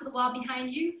back to the wall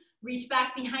behind you. Reach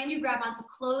back behind you, grab onto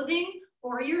clothing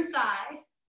or your thigh.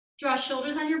 Draw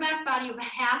shoulders on your back body. You have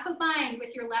half a bind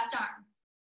with your left arm.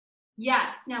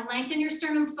 Yes, now lengthen your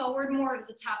sternum forward more to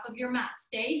the top of your mat.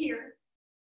 Stay here.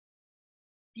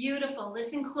 Beautiful.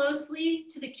 Listen closely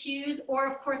to the cues,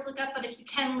 or of course look up, but if you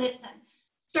can, listen.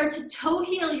 Start to toe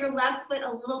heel your left foot a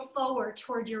little forward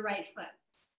toward your right foot.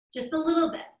 Just a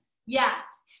little bit. Yeah,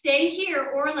 stay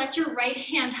here or let your right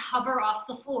hand hover off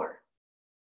the floor.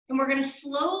 And we're gonna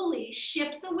slowly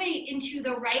shift the weight into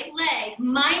the right leg,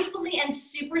 mindfully and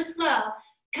super slow.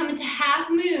 Come into half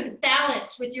moon,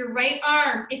 balanced with your right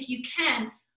arm, if you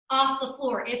can, off the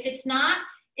floor. If it's not,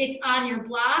 it's on your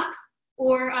block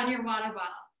or on your water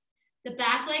bottle. The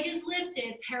back leg is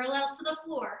lifted parallel to the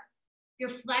floor. You're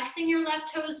flexing your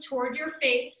left toes toward your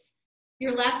face.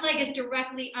 Your left leg is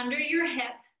directly under your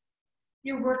hip.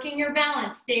 You're working your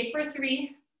balance. Stay for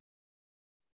 3.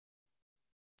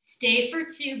 Stay for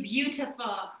 2.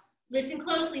 Beautiful. Listen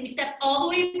closely. We step all the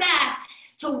way back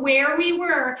to where we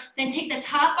were. Then take the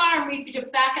top arm, reach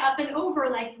it back up and over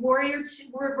like warrior,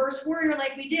 reverse warrior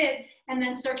like we did. And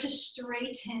then start to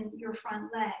straighten your front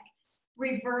leg.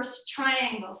 Reverse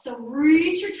triangle. So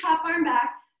reach your top arm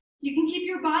back. You can keep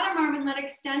your bottom arm and let it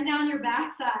extend down your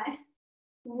back thigh.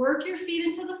 Work your feet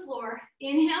into the floor.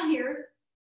 Inhale here.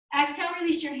 Exhale,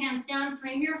 release your hands down.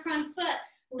 Frame your front foot.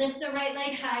 Lift the right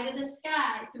leg high to the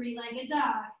sky. 3-legged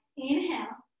dog.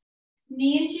 Inhale.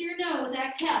 Knee into your nose.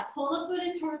 Exhale. Pull the foot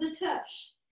in toward the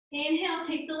tush. Inhale.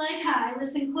 Take the leg high.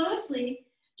 Listen closely.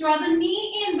 Draw the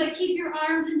knee in, but keep your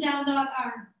arms in down dog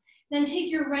arms. Then take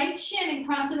your right shin and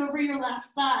cross it over your left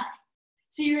thigh.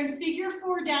 So you're in figure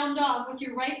 4 down dog with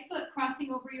your right foot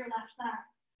crossing over your left thigh.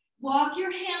 Walk your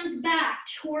hands back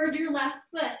toward your left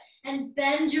foot and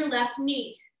bend your left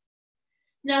knee.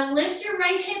 Now lift your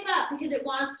right hip up because it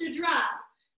wants to drop.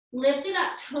 Lift it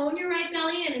up, tone your right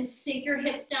belly in and sink your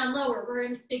hips down lower. We're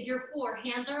in figure 4.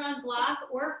 Hands are on block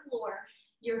or floor,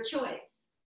 your choice.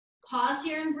 Pause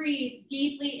here and breathe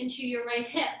deeply into your right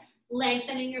hip,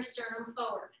 lengthening your sternum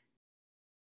forward.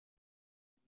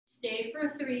 Stay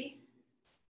for 3.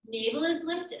 Navel is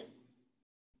lifted.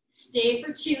 Stay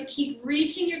for 2. Keep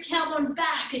reaching your tailbone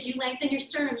back as you lengthen your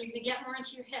sternum. You're gonna get more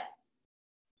into your hip.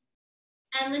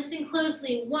 And listen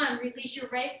closely. 1, release your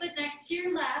right foot next to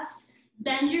your left.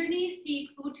 Bend your knees deep,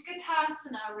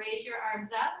 Utkatasana. Raise your arms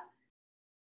up.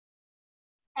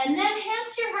 And then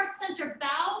hands to your heart center.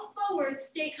 Bow forward.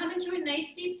 Come into a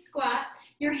nice deep squat.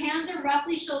 Your hands are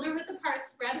roughly shoulder width apart,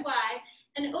 spread wide.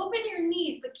 And open your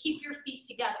knees, but keep your feet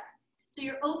together. So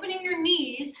you're opening your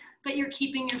knees, but you're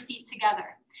keeping your feet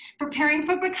together. Preparing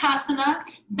for bakasana,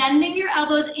 bending your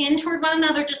elbows in toward one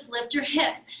another, just lift your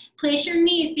hips. Place your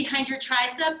knees behind your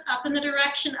triceps, up in the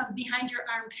direction of behind your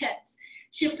armpits.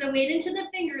 Shift the weight into the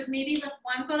fingers, maybe lift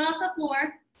one foot off the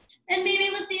floor, and maybe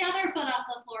lift the other foot off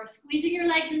the floor, squeezing your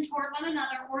legs in toward one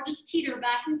another, or just teeter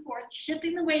back and forth,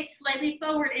 shifting the weight slightly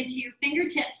forward into your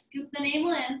fingertips. Scoop the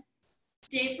navel in.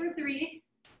 Stay for 3.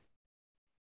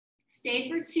 Stay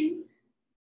for 2.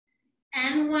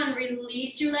 And 1,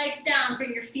 release your legs down,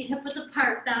 bring your feet hip width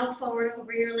apart, bow forward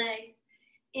over your legs.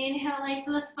 Inhale,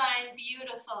 lengthen the spine,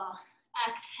 beautiful.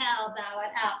 Exhale, bow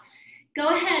it out.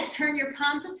 Go ahead, turn your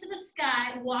palms up to the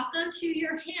sky, walk onto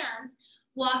your hands,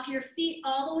 walk your feet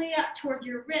all the way up toward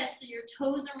your wrists, so your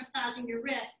toes are massaging your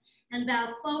wrists, and bow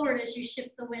forward as you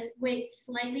shift the weight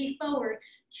slightly forward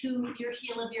to your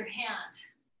heel of your hand.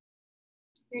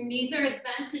 Your knees are as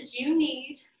bent as you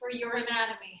need for your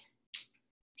anatomy.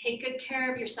 Take good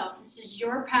care of yourself. This is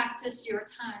your practice, your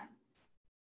time.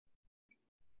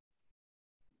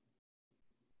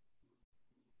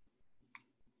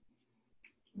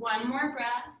 One more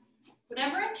breath.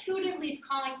 Whatever intuitively is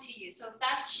calling to you. So if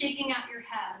that's shaking out your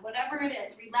head, whatever it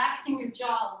is, relaxing your jaw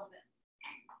a little bit.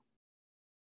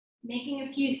 Making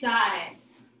a few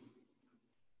sighs.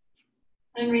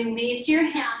 And release your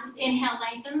hands. Inhale,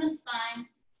 lengthen the spine.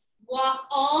 Walk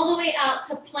all the way out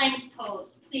to plank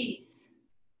pose, please.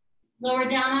 Lower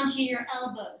down onto your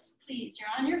elbows, please. You're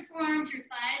on your forearms, your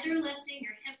thighs are lifting,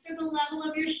 your hips are the level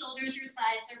of your shoulders, your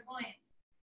thighs are buoyant.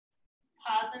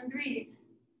 Pause and breathe.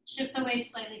 Shift the weight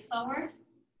slightly forward.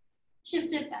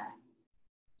 Shift it back.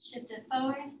 Shift it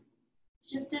forward.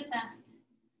 Shift it back.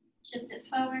 Shift it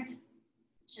forward.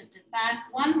 Shift it back.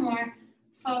 One more.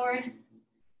 Forward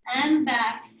and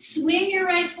back. Swing your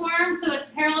right forearm so it's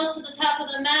parallel to the top of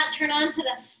the mat. Turn onto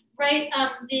the right,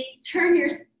 turn your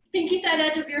pinky side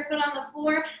edge of your foot on the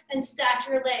floor and stack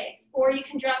your legs. Or you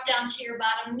can drop down to your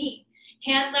bottom knee.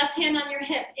 Left hand on your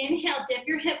hip. Inhale, dip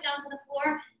your hip down to the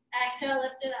floor. Exhale,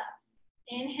 lift it up.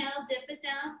 Inhale, dip it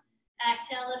down.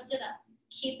 Exhale, lift it up.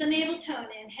 Keep the navel tone.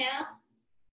 Inhale,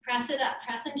 press it up.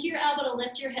 Press into your elbow to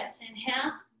lift your hips.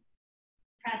 Inhale,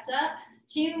 press up.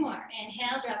 2 more.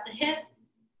 Inhale, drop the hip.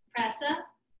 Press up.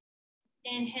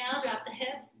 Inhale, drop the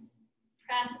hip.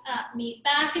 Press up. Meet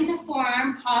back into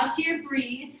forearm. Pause here,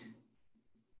 breathe.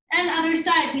 And other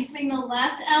side, we swing the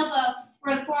left elbow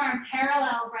Fourth forearm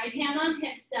parallel, right hand on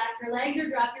hip, stack your legs or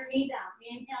drop your knee down.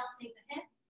 Inhale, sink the hip.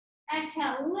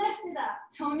 Exhale, lift it up.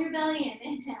 Tone your belly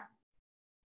in. Inhale.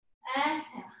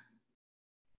 Exhale.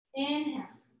 Inhale.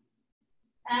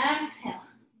 Exhale.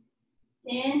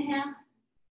 Inhale.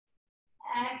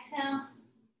 Exhale.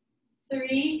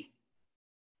 3.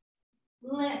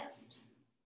 Lift.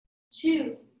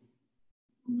 2.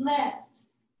 Lift.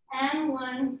 And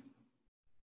 1.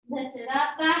 Lift it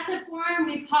up. Back to forearm.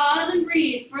 We pause and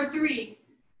breathe for 3.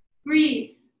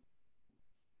 Breathe.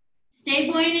 Stay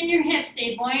buoyant in your hips.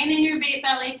 Stay buoyant in your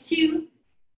belly. 2.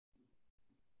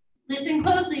 Listen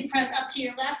closely. Press up to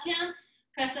your left hand.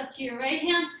 Press up to your right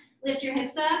hand. Lift your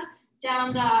hips up.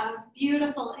 Down dog.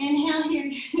 Beautiful. Inhale here.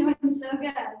 You're doing so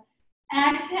good.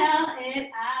 Exhale it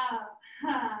out.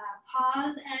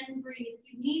 Pause and breathe.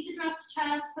 If you need to drop to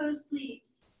child's pose,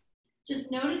 please.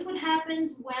 Just notice what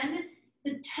happens when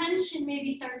the tension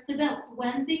maybe starts to build,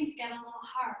 when things get a little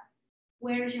hard.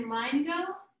 Where does your mind go?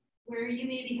 Where you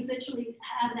maybe habitually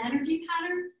have an energy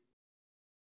pattern?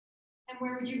 And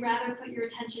where would you rather put your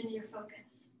attention and your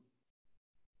focus?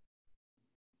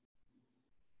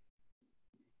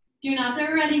 If you're not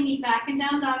there already, meet back and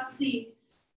down dog,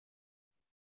 please.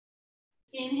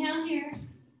 Inhale here.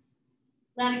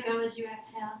 Let it go as you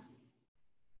exhale.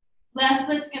 Left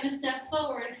foot's going to step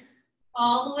forward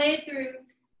all the way through.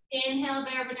 Inhale,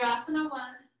 Virabhadrasana 1.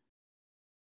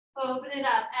 Open it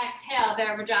up. Exhale,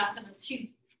 Virabhadrasana 2.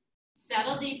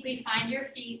 Settle deeply. Find your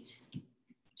feet.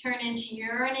 Turn into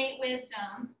your innate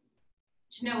wisdom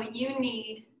to know what you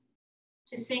need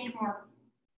to sink more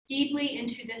deeply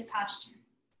into this posture.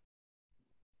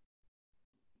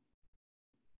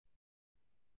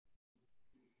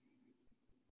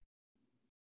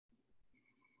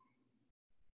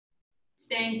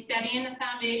 Staying steady in the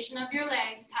foundation of your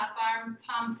legs. Top arm,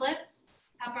 palm flips.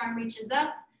 Top arm reaches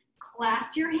up.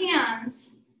 Clasp your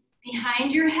hands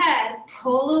behind your head.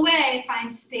 Pull away.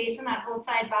 Find space in that whole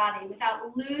side body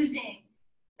without losing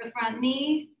the front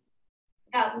knee,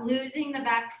 without losing the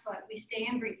back foot. We stay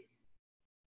and breathe.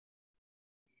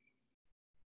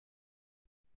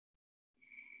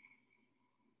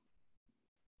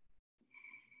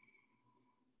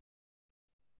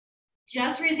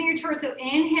 Just raising your torso.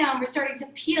 Inhale. We're starting to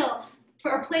peel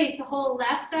or place the whole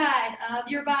left side of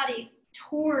your body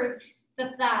toward the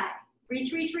thigh.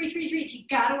 Reach, reach, reach, reach, reach. You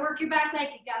gotta work your back leg.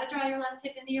 You gotta draw your left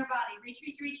hip into your body. Reach,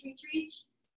 reach, reach, reach, reach.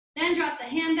 Then drop the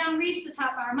hand down, reach the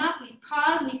top arm up. We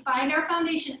pause, we find our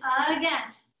foundation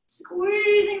again.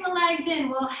 Squeezing the legs in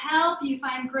will help you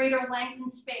find greater length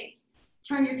and space.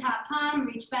 Turn your top palm,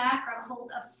 reach back, grab a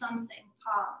hold of something.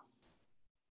 Pause.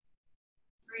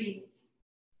 Breathe.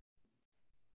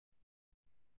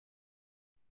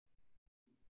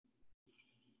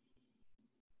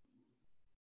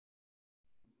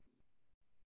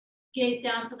 Gaze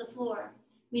down to the floor.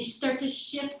 We start to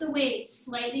shift the weight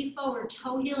slightly forward,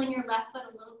 toe heeling your left foot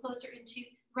a little closer into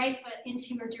right foot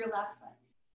into your left foot.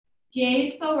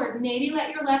 Gaze forward. Maybe let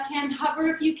your left hand hover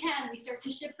if you can. We start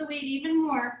to shift the weight even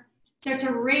more. Start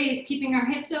to raise, keeping our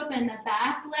hips open, the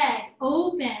back leg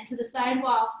open to the side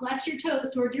wall. Flex your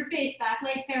toes towards your face, back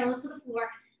leg parallel to the floor.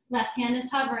 Left hand is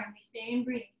hovering. We stay and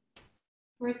breathe.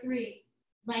 For 3.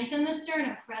 Lengthen the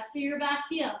sternum. Press through your back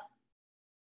heel.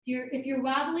 If you're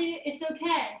wobbly, it's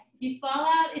okay. If you fall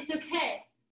out, it's okay.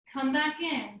 Come back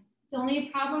in. It's only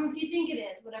a problem if you think it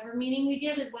is. Whatever meaning we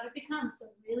give is what it becomes. So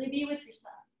really be with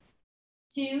yourself.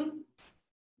 2.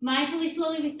 Mindfully,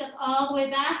 slowly, we step all the way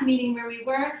back, meeting where we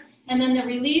were. And then the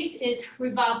release is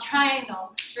revolve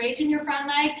triangle. Straighten your front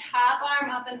leg, top arm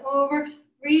up and over.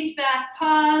 Reach back,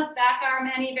 pause, back arm,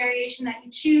 any variation that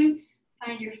you choose.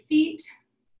 Find your feet.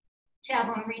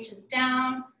 Tailbone reaches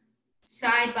down.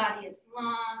 Side body is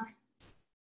long.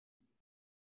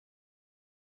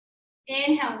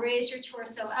 Inhale, raise your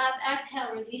torso up.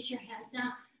 Exhale, release your hands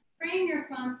down. Frame your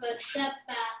front foot, step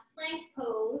back, plank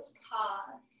pose,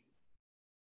 pause.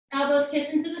 Elbows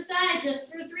kiss into the side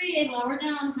just for 3. Lower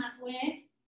down halfway.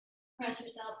 Press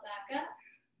yourself back up.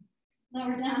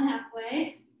 Lower down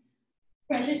halfway.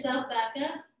 Press yourself back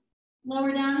up.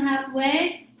 Lower down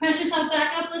halfway. Press yourself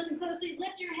back up. Listen closely.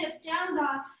 Lift your hips, down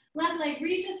dog. Left leg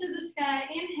reaches to the sky.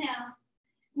 Inhale.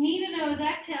 Knee to nose.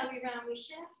 Exhale. We round. We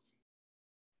shift.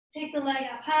 Take the leg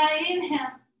up high.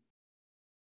 Inhale.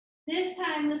 This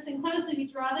time, listen closely. We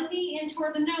draw the knee in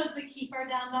toward the nose, but keep our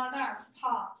down dog arms.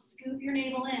 Pause. Scoop your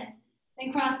navel in.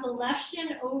 Then cross the left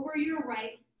shin over your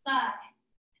right thigh.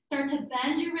 Start to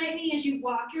bend your right knee as you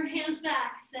walk your hands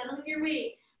back, settling your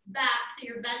weight back. So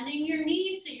you're bending your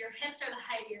knees, so your hips are the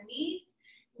height of your knees.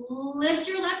 Lift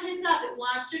your left hip up, it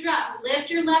wants to drop.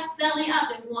 Lift your left belly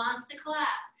up, it wants to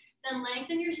collapse. Then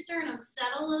lengthen your sternum,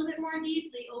 settle a little bit more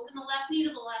deeply, open the left knee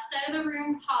to the left side of the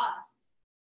room, pause,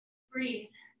 breathe.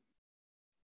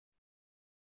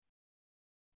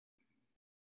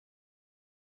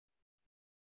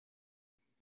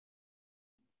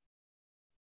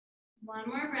 One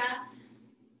more breath.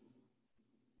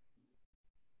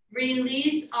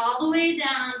 Release all the way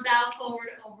down, bow forward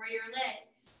over your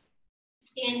legs.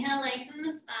 Inhale, lengthen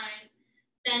the spine.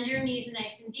 Bend your knees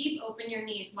nice and deep. Open your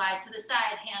knees wide to the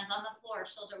side, hands on the floor,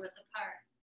 shoulder width apart.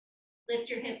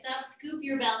 Lift your hips up, scoop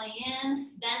your belly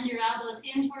in, bend your elbows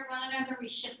in toward one another. We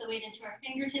shift the weight into our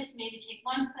fingertips. Maybe take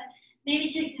one foot, maybe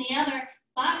take the other.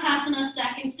 Bakasana,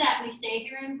 second step. We stay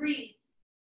here and breathe.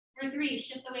 For 3,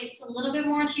 shift the weights a little bit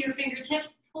more to your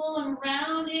fingertips. Pull them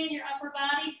round in your upper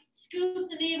body. Scoop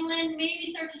the navel in. Maybe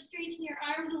start to straighten your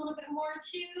arms a little bit more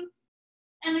too.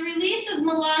 And the release is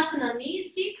malasana.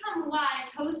 Knees, feet come wide,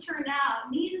 toes turn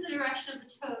out, knees in the direction of the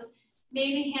toes.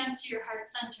 Maybe hands to your heart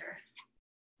center.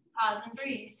 Pause and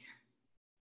breathe.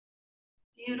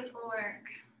 Beautiful work.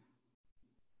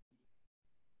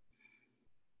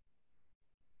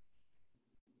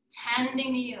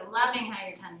 Tending to you, loving how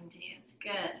you're tending to you. It's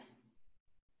good.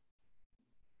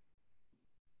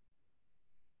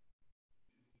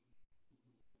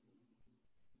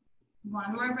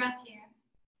 One more breath here.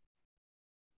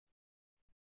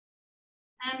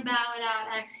 And bow it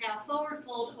out. Exhale, forward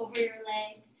fold over your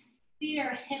legs. Feet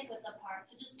are hip width apart,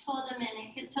 so just toe them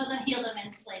in and toe the heel them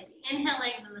in slightly. Inhale,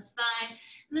 lengthen the spine,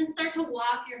 and then start to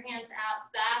walk your hands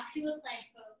out back to a plank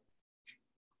pose.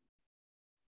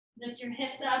 Lift your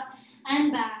hips up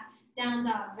and back, down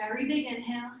dog. Very big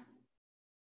inhale.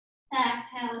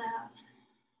 Exhale it out.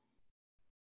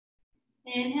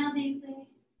 Inhale deeply.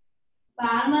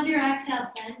 Bottom of your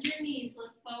exhale, bend your knees,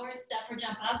 look forward, step or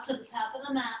jump up to the top of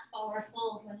the mat, forward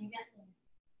fold when you get there.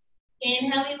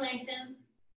 Inhale, we lengthen,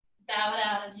 bow it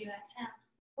out as you exhale.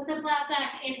 With a flat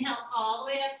back, inhale all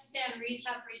the way up to stand, reach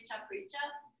up, reach up, reach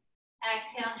up.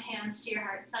 Exhale, hands to your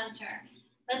heart center.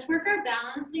 Let's work our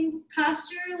balancing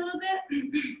posture a little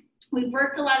bit. We've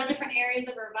worked a lot of different areas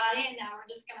of our body, and now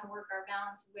we're just gonna work our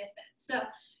balance with it. So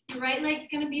your right leg's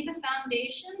gonna be the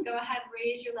foundation. Go ahead,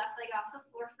 raise your left leg off the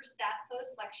floor for staff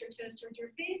pose, flex your toes towards your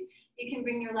face. You can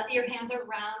bring your hands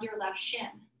around your left shin.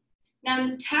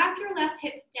 Now tack your left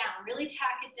hip down, really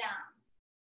tack it down.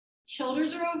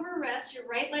 Shoulders are over wrist, your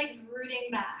right leg's rooting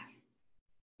back.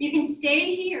 You can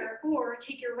stay here or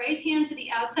take your right hand to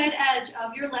the outside edge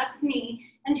of your left knee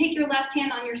and take your left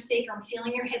hand on your sacrum,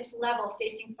 feeling your hips level,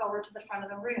 facing forward to the front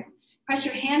of the room. Press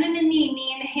your hand into knee,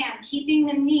 knee into hand, keeping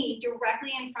the knee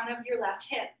directly in front of your left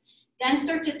hip. Then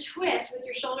start to twist with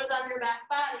your shoulders on your back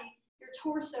body, your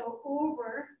torso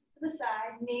over to the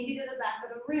side, maybe to the back of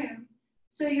the room.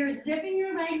 So you're zipping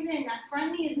your legs in. That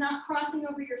front knee is not crossing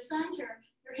over your center.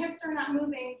 Your hips are not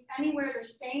moving anywhere. They're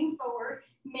staying forward.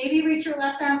 Maybe reach your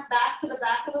left arm back to the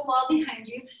back of the wall behind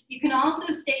you. You can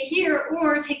also stay here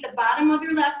or take the bottom of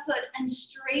your left foot and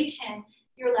straighten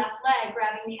your left leg,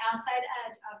 grabbing the outside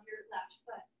edge of your left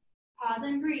foot. Pause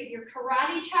and breathe. You're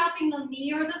karate chopping the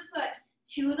knee or the foot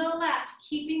to the left,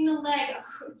 keeping the leg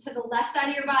to the left side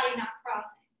of your body, not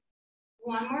crossing.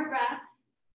 One more breath.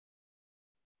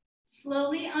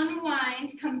 Slowly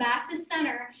unwind, come back to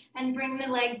center, and bring the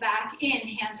leg back in,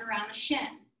 hands around the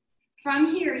shin.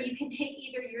 From here, you can take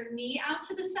either your knee out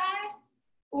to the side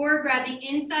or grab the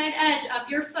inside edge of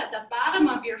your foot, the bottom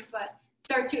of your foot.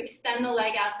 Start to extend the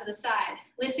leg out to the side.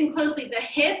 Listen closely. The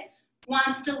hip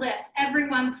wants to lift.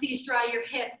 Everyone, please draw your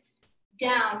hip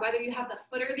down, whether you have the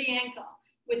foot or the ankle.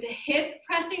 With the hip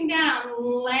pressing down,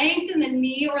 lengthen the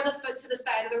knee or the foot to the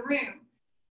side of the room.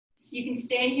 So you can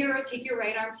stay here or take your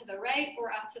right arm to the right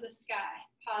or up to the sky.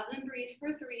 Pause and breathe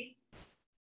for 3.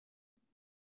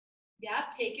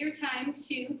 Yep, take your time.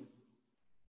 2.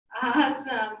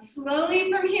 Awesome.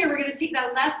 Slowly from here, we're going to take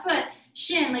that left foot,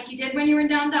 shin, like you did when you were in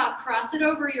down dog. Cross it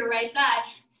over your right thigh.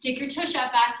 Stick your tush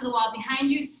out back to the wall behind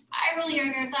you. Spiral your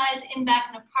inner thighs in, back,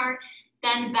 and apart.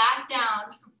 Then back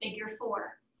down for figure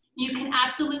 4. You can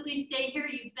absolutely stay here.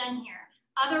 You've been here.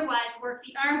 Otherwise, work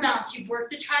the arm balance. You've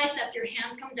worked the tricep. Your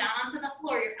hands come down onto the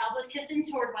floor. Your elbows kissing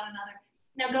toward one another.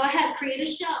 Now go ahead, create a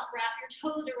shelf. Wrap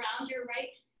your toes around your right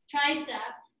tricep.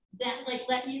 Then, like,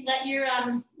 let your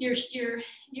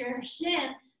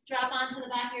shin drop onto the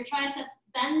back of your triceps,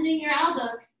 bending your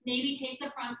elbows. Maybe take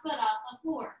the front foot off the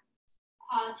floor.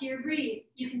 Pause here, breathe.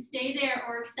 You can stay there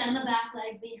or extend the back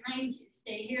leg behind you.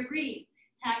 Stay here, breathe.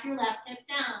 Tap your left hip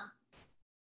down.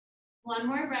 One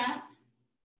more breath.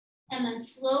 And then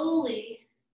slowly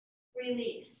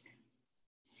release.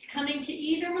 Coming to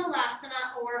either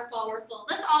malasana or forward fold.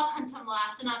 Let's all come to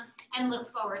malasana and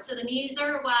look forward. So the knees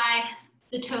are wide,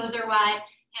 the toes are wide.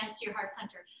 hands to your heart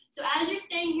center. So as you're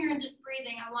staying here and just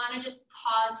breathing, I want to just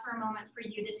pause for a moment for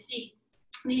you to see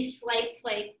these slight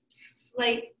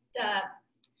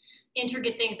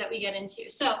intricate things that we get into.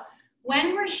 So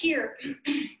when we're here,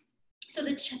 so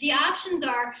the options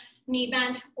are knee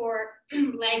bent or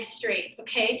leg straight,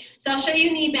 okay? So I'll show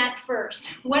you knee bent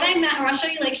first. What I meant, or I'll show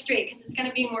you leg straight because it's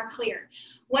gonna be more clear.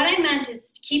 What I meant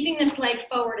is keeping this leg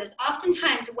forward is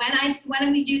oftentimes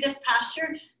when we do this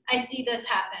posture, I see this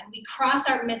happen. We cross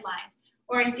our midline,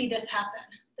 or I see this happen.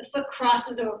 The foot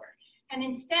crosses over. And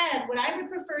instead, what I would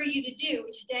prefer you to do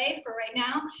today for right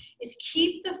now is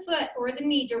keep the foot or the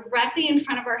knee directly in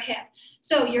front of our hip.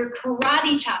 So you're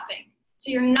karate chopping.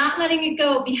 So you're not letting it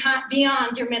go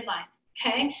beyond your midline,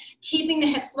 okay? Keeping the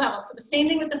hips level. So the same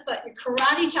thing with the foot. You're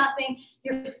karate chopping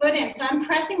your foot in. So I'm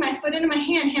pressing my foot into my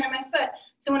hand on my foot.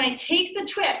 So when I take the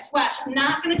twist, watch, I'm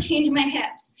not gonna change my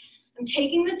hips. I'm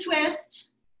taking the twist,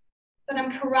 but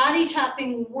I'm karate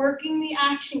chopping, working the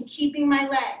action, keeping my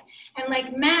leg. And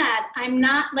like mad, I'm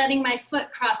not letting my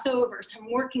foot cross over, so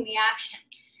I'm working the action.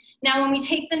 Now when we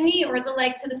take the knee or the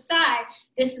leg to the side,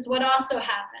 this is what also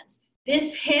happens.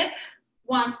 This hip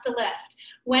wants to lift.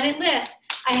 When it lifts,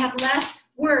 I have less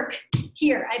work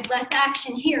here. I have less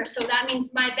action here, so that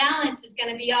means my balance is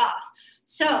gonna be off.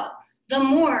 So the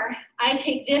more I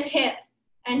take this hip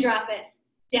and drop it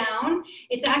down,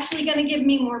 it's actually gonna give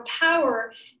me more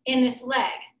power in this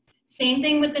leg. Same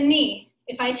thing with the knee.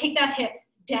 If I take that hip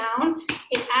down,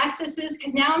 it accesses,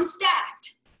 because now I'm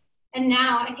stacked, and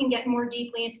now I can get more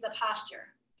deeply into the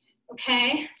posture.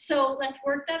 Okay, so let's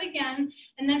work that again.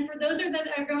 And then for those that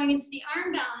are going into the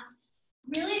arm balance,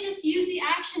 really just use the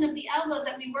action of the elbows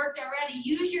that we worked already.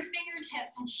 Use your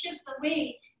fingertips and shift the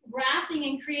weight, wrapping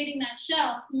and creating that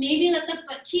shelf. Maybe let the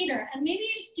foot teeter, and maybe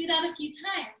you just do that a few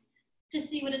times to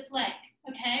see what it's like.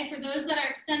 Okay, for those that are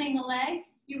extending the leg,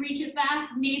 you reach it back,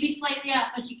 maybe slightly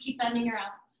up, but you keep bending your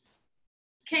elbows.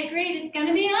 Okay, great, it's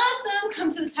gonna be awesome. Come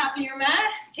to the top of your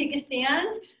mat, take a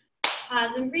stand,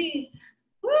 pause and breathe.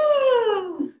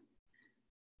 Woo!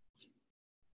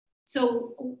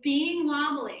 So being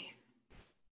wobbly,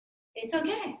 it's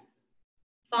okay.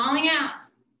 Falling out,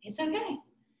 it's okay.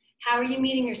 How are you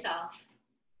meeting yourself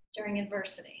during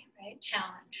adversity, right?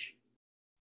 Challenge.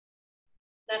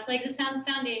 Left leg to sound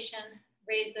the foundation.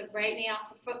 Raise the right knee off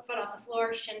the foot off the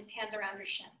floor, shin, hands around your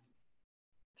shin.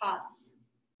 Pause.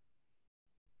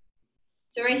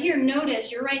 So right here,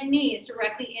 notice your right knee is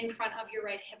directly in front of your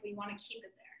right hip. We want to keep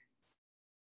it there.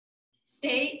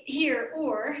 Stay here,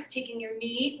 or taking your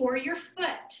knee or your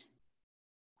foot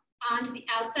onto the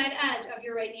outside edge of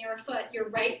your right knee or foot. Your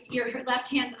left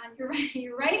hand's on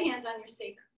your right hand's on your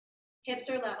sacrum. Hips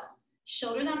are level.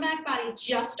 Shoulders on back body.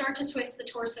 Just start to twist the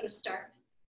torso to start.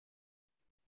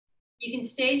 You can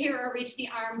stay here or reach the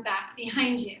arm back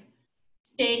behind you.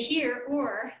 Stay here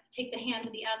or take the hand to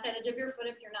the outside edge of your foot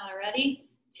if you're not already,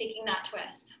 taking that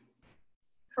twist.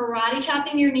 Karate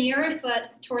chopping your knee or foot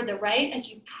toward the right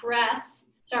as you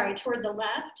toward the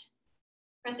left.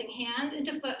 Pressing hand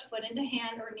into foot, foot into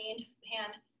hand, or knee into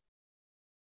hand,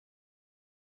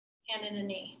 hand into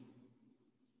knee.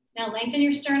 Now lengthen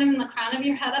your sternum and the crown of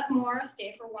your head up more.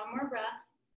 Stay for one more breath.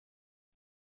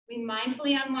 We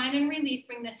mindfully unwind and release.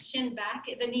 Bring the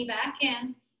knee back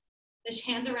in. The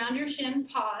hands around your shin,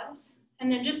 pause.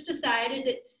 And then just decide, is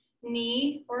it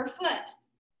knee or foot?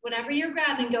 Whatever you're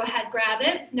grabbing, go ahead, grab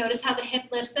it. Notice how the hip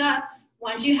lifts up.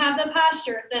 Once you have the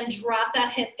posture, then drop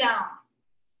that hip down.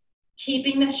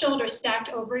 Keeping the shoulders stacked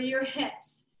over your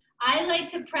hips. I like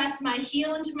to press my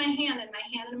heel into my hand and my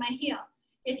hand into my heel.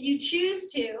 If you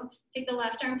choose to, take the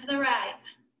left arm to the right,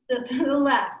 to the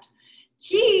left.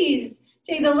 Jeez,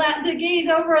 take the gaze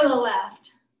over the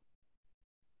left.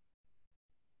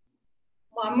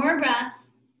 One more breath.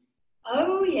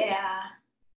 Oh yeah.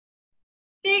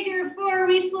 Figure four,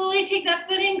 we slowly take that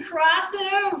foot in, cross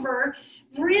it over,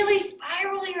 really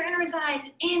spiral your inner thighs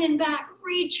in and back,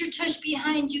 reach your tush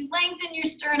behind you, lengthen your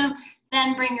sternum,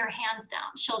 then bring your hands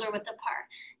down, shoulder width apart.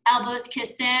 Elbows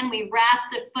kiss in, we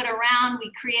wrap the foot around,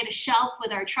 we create a shelf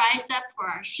with our tricep for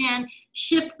our shin,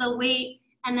 shift the weight,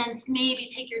 and then maybe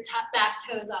take your back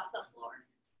toes off the floor.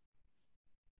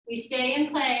 We stay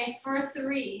in play for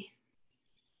 3,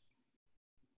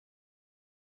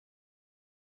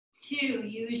 2,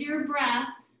 use your breath,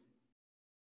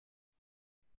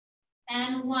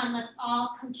 and 1. Let's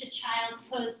all come to child's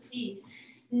pose, please.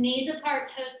 Knees apart,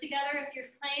 toes together. If you're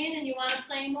playing and you want to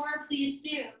play more, please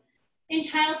do. In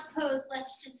child's pose,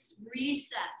 let's just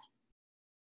reset.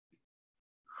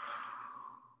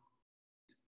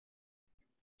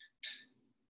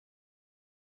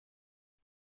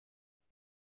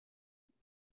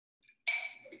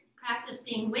 Practice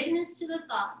being witness to the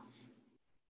thoughts.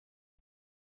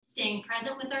 Staying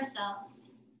present with ourselves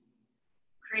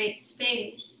creates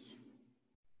space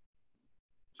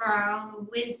for our own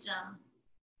wisdom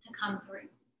to come through.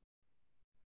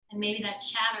 And maybe that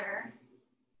chatter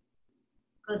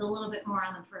goes a little bit more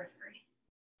on the periphery.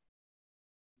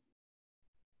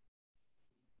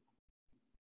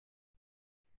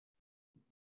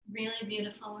 Really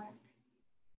beautiful work.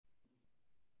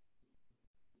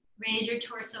 Raise your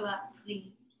torso up,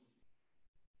 please.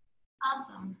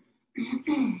 Awesome.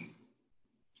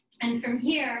 And from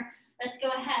here, let's go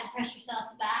ahead, press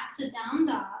yourself back to down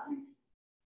dog.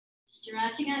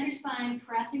 Stretching out your spine,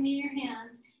 pressing into your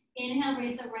hands. Inhale,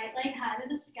 raise the right leg high to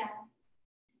the sky.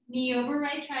 Knee over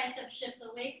right tricep, shift the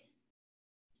weight.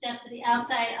 Step to the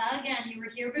outside. Again, you were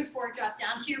here before, drop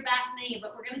down to your back knee,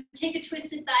 but we're gonna take a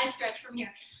twisted thigh stretch from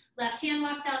here. Left hand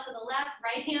walks out to the left,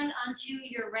 right hand onto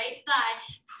your right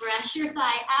thigh. Press your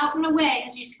thigh out and away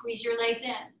as you squeeze your legs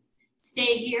in.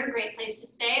 Stay here, great place to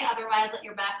stay. Otherwise, let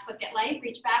your back foot get light.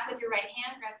 Reach back with your right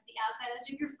hand, grab to the outside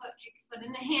edge of your foot, kick your foot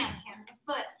in the hand, hand to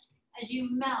foot, as you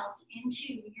melt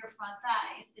into your front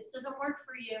thigh. If this doesn't work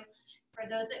for you, for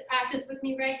those that practice with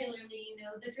me regularly, you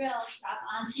know the drill. Drop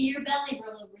onto your belly,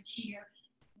 roll over to your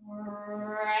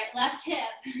right, left hip.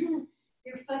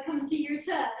 Your foot comes to your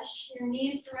tush, your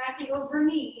knees directly over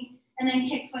knee, and then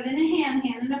kick foot in a hand,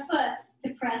 hand in a foot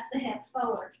to press the hip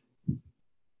forward.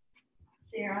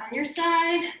 So you're on your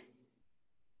side,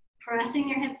 pressing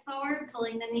your hip forward,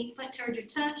 pulling the knee foot toward your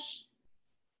tush,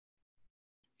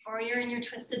 or you're in your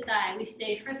twisted thigh. We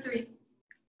stay for 3.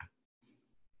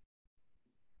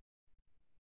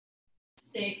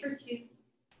 Stay for 2.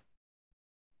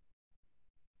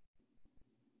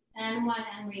 And 1,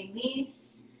 and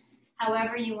release.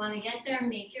 However you want to get there,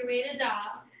 make your way to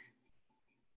dog.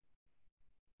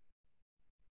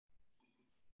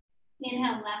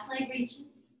 Inhale, left leg reaches.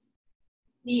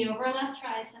 Knee over left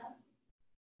tricep.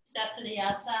 Step to the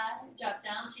outside, drop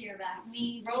down to your back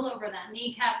knee, roll over that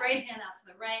kneecap, right hand out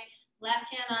to the right,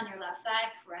 left hand on your left thigh,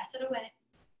 press it away.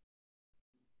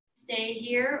 Stay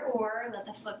here or let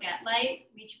the foot get light.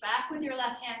 Reach back with your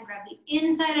left hand, grab the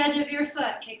inside edge of your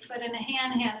foot, kick foot in a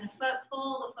hand, hand in a foot,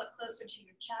 pull the foot closer to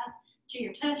your chest, to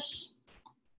your tush,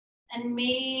 and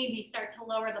maybe start to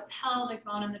lower the pelvic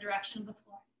bone in the direction of the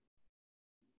floor.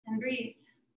 And breathe.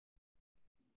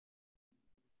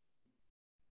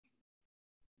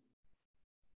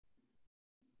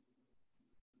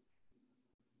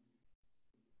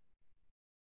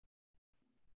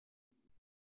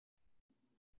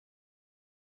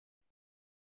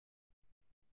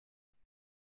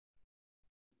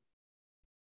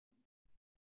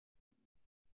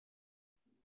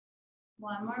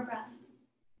 One more breath.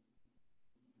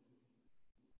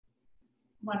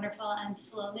 Wonderful, and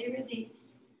slowly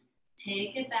release.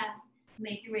 Take it back.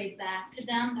 Make your way back to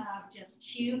down dog.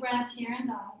 Just 2 breaths here in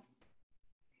dog.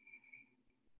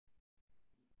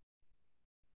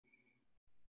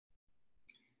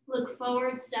 Look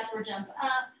forward, step or jump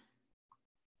up.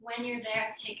 When you're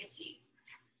there, take a seat.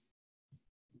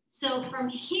 So from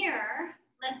here,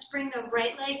 let's bring the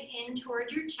right leg in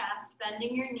toward your chest,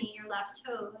 bending your knee, your left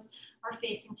toes are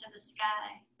facing to the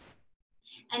sky.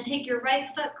 And take your right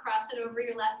foot, cross it over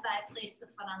your left thigh, place the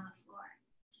foot on the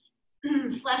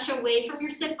floor. Flesh away from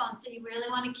your sit bone, so you really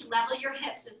want to level your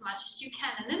hips as much as you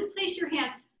can. And then place your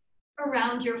hands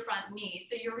around your front knee.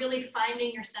 So you're really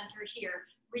finding your center here.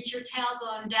 Reach your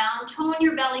tailbone down, tone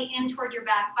your belly in toward your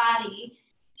back body,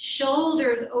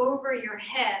 shoulders over your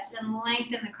hips, and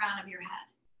lengthen the crown of your head.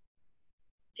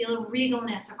 Feel a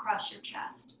regalness across your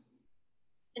chest.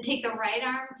 And take the right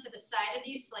arm to the side of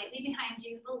you, slightly behind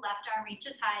you. The left arm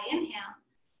reaches high. Inhale.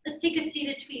 Let's take a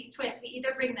seated twist. We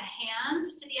either bring the hand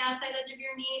to the outside edge of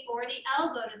your knee or the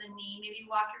elbow to the knee. Maybe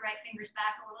walk your right fingers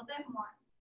back a little bit more.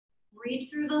 Reach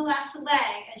through the left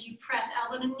leg as you press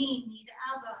elbow to knee to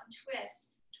elbow, and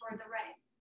twist toward the right.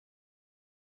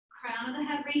 Crown of the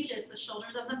head reaches, the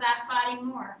shoulders of the back body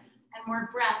more, and more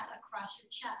breath across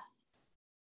your chest.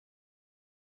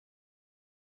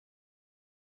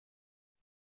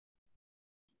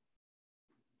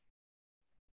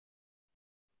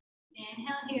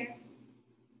 Inhale here.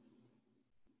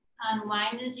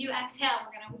 Unwind as you exhale.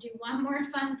 We're going to do one more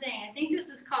fun thing. I think this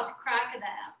is called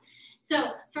crocodile.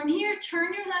 So from here,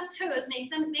 turn your left toes.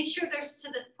 Make sure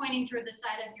they're pointing toward the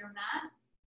side of your mat.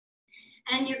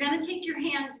 And you're going to take your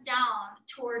hands down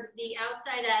toward the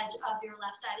outside edge of your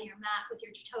left side of your mat with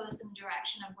your toes in the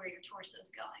direction of where your torso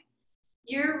is going.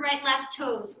 Your left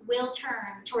toes will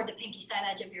turn toward the pinky side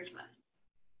edge of your foot.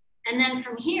 And then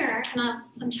from here, and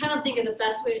I'm trying to think of the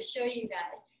best way to show you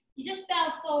guys. You just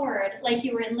bow forward like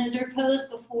you were in lizard pose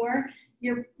before.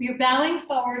 You're bowing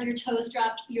forward,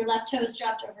 your left toes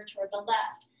dropped over toward the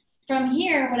left. From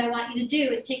here, what I want you to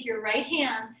do is take your right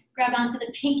hand, grab onto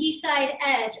the pinky side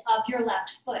edge of your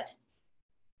left foot.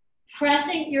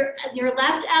 Pressing your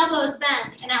left elbow is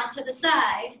bent and out to the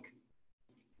side.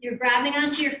 You're grabbing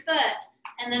onto your foot,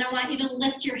 and then I want you to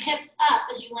lift your hips up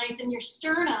as you lengthen your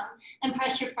sternum and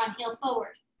press your front heel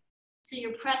forward. So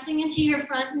you're pressing into your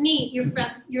front knee, your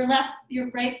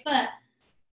right foot,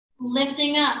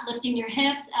 lifting up, lifting your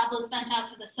hips, elbows bent out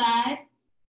to the side,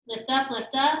 lift up,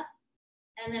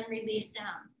 and then release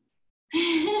down.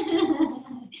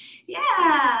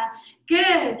 Yeah,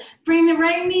 good. Bring the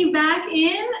right knee back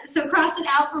in, so cross it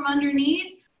out from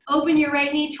underneath. Open your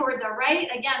right knee toward the right.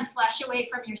 Again, flesh away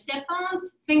from your sit bones.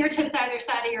 Fingertips either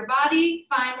side of your body.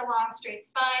 Find a long, straight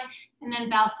spine. And then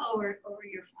bow forward over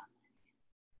your front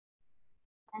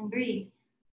leg. And breathe.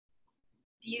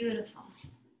 Beautiful.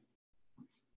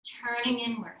 Turning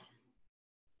inward.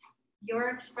 Your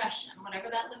expression, whatever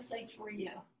that looks like for you.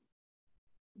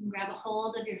 You can grab a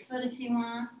hold of your foot if you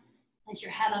want. Place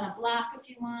your head on a block if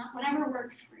you want. Whatever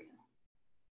works for you.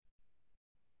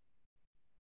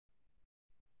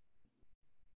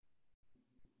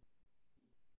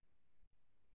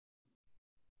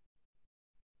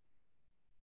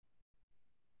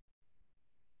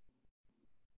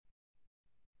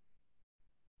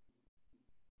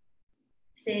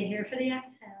 Stay here for the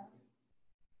exhale.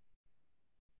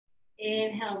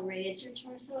 Inhale, raise your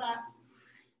torso up.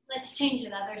 Let's change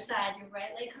it, other side. Your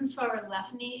right leg comes forward,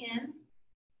 left knee in.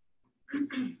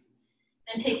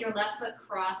 Then take your left foot,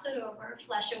 cross it over,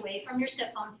 flesh away from your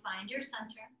sit bone, find your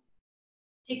center.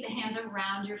 Take the hands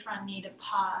around your front knee to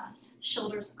pause.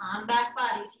 Shoulders on back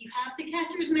body. If you have the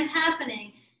catcher's mitt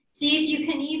happening, see if you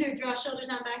can either draw shoulders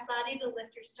on back body to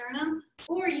lift your sternum,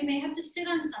 or you may have to sit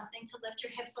on something to lift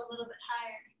your hips a little bit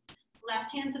higher.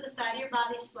 Left hand to the side of your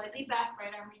body, slightly back,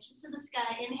 right arm reaches to the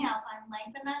sky. Inhale, find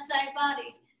length in that side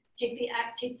body. Take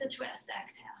the twist,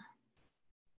 exhale.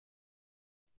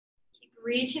 Keep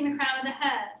reaching the crown of the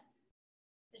head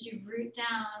as you root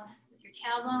down with your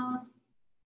tailbone,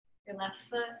 your left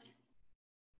foot.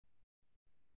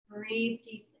 Breathe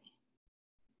deeply.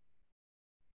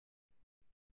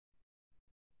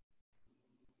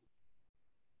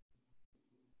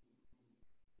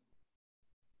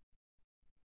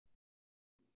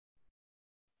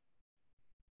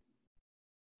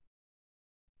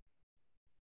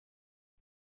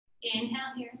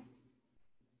 Inhale here.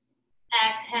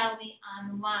 Exhale, we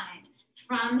unwind.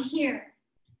 From here,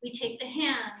 we take the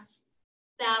hands,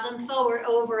 bow them forward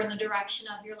over in the direction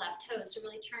of your left toes. So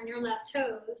really turn your left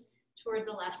toes toward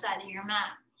the left side of your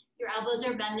mat. Your elbows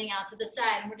are bending out to the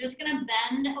side. And we're just gonna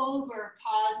bend over,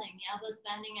 pausing. The elbows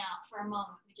bending out for a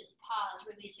moment. We just pause,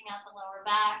 releasing out the lower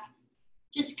back.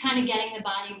 Just kind of getting the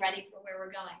body ready for where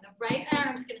we're going. The right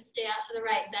arm's gonna stay out to the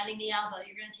right, bending the elbow.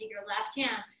 You're gonna take your left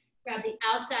hand, grab the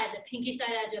outside, the pinky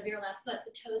side edge of your left foot,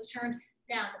 the toes turned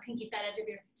down, the pinky side edge of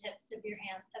your tips of your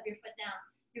hand, of your foot down.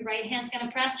 Your right hand's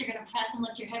gonna press, you're gonna press and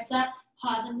lift your hips up,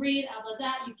 pause and breathe, elbows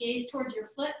out, you gaze towards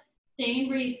your foot, stay and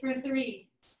breathe for 3.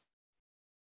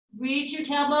 Reach your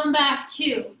tailbone back,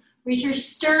 2. Reach your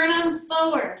sternum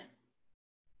forward.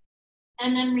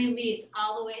 And then release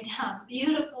all the way down.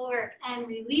 Beautiful work. And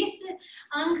release it.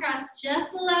 Uncross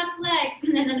just the left leg.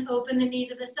 And then open the knee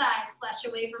to the side. Flesh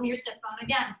away from your sit bone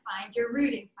again. Find your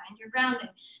rooting. Find your grounding.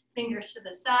 Fingers to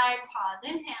the side.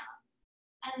 Pause. Inhale.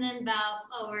 And then bow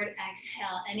forward.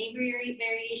 Exhale. Any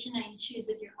variation that you choose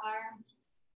with your arms.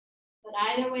 But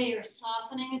either way, you're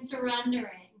softening and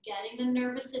surrendering. Getting the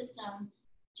nervous system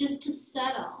just to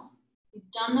settle. You've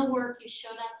done the work. You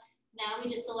showed up. Now we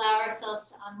just allow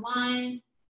ourselves to unwind,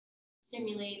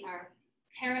 simulate our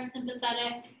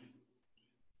parasympathetic,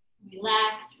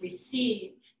 relax,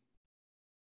 receive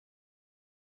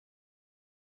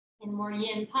in more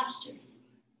yin postures.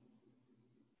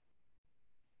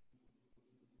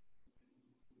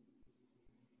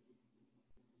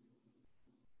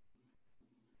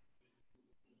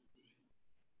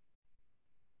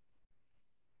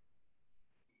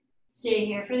 Stay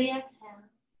here for the exhale.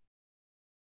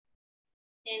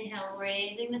 Inhale,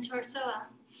 raising the torso up.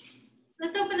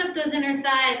 Let's open up those inner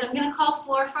thighs. I'm going to call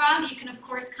floor frog. You can, of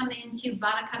course, come into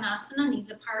bakasana,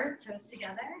 knees apart, toes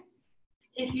together.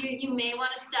 If you may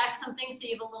want to stack something so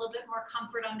you have a little bit more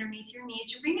comfort underneath your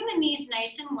knees. You're bringing the knees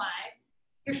nice and wide.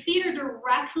 Your feet are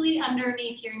directly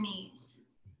underneath your knees.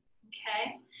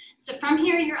 Okay? So from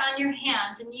here, you're on your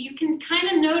hands, and you can kind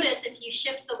of notice if you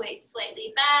shift the weight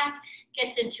slightly back,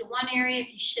 gets into one area.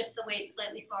 If you shift the weight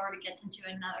slightly forward, it gets into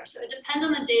another. So it depends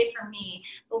on the day for me.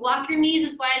 But walk your knees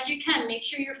as wide as you can. Make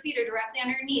sure your feet are directly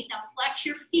under your knees. Now flex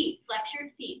your feet,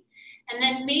 And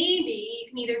then maybe you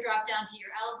can either drop down to your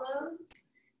elbows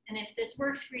And if this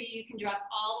works for you, you can drop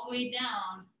all the way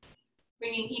down,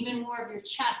 bringing even more of your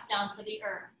chest down to the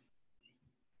earth.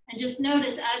 And just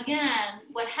notice again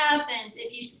what happens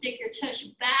if you stick your tush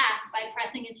back by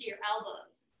pressing into your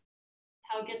elbows.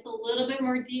 How it gets a little bit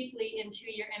more deeply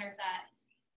into your inner thighs.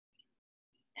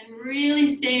 And really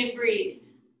stay and breathe.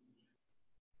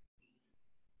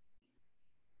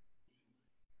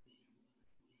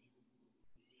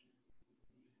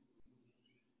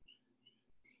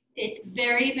 It's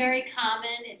very, very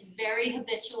common. It's very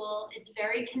habitual. It's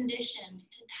very conditioned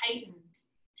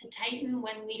to tighten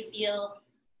when we feel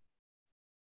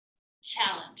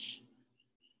challenge,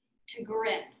 to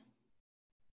grip.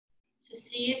 So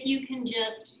see if you can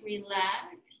just relax,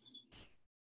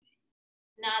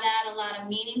 not add a lot of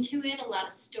meaning to it, a lot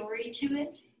of story to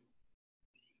it.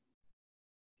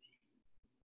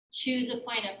 Choose a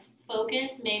point of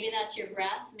focus. Maybe that's your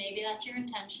breath. Maybe that's your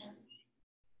intention.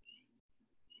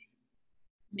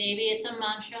 Maybe it's a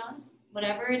mantra,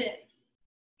 whatever it is.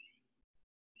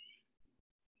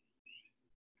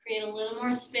 Create a little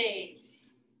more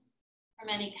space from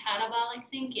any catabolic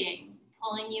thinking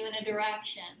pulling you in a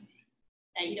direction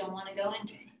that you don't want to go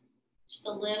into. Just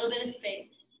a little bit of space.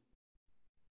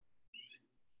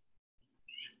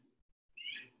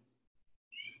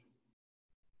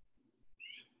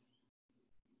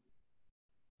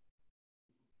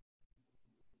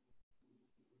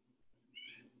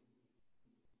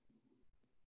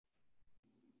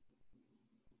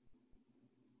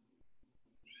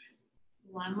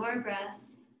 One more breath.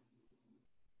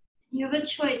 You have a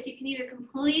choice. You can either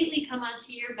completely come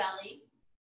onto your belly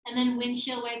and then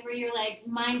windshield wiper your legs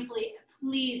mindfully.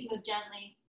 Please move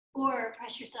gently. Or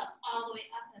press yourself all the way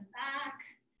up and back.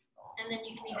 And then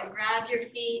you can either grab your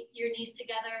feet, your knees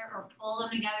together, or pull them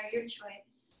together, your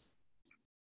choice.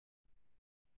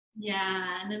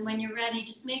 Yeah, and then when you're ready,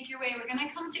 just make your way. We're going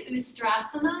to come to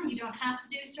Ustrasana. You don't have to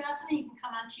do Ustrasana. You can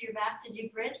come onto your back to do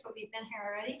bridge, but we've been here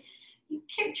already.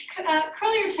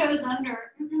 Curl your toes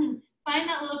under. Find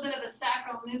that little bit of a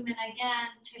sacral movement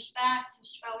again. Tush back,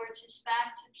 tush forward, tush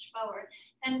back, tush forward.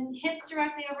 And hips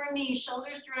directly over knees,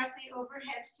 shoulders directly over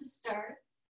hips to start.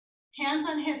 Hands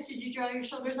on hips as you draw your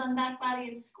shoulders on back body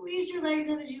and squeeze your legs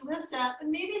in as you lift up.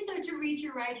 And maybe start to reach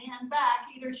your right hand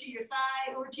back, either to your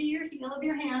thigh or to your heel of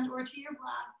your hand or to your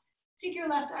block. Take your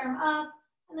left arm up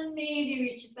and then maybe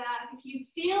reach it back. If you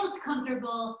feel it's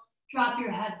comfortable, drop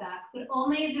your head back, but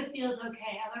only if it feels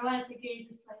okay. Otherwise, the gaze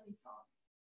is slightly forward.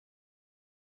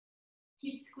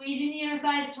 Keep squeezing the inner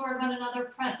thighs toward one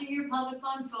another, pressing your pelvic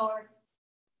bone forward.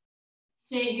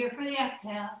 Stay here for the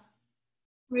exhale.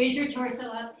 Raise your torso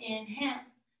up, inhale.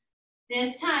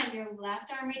 This time, your left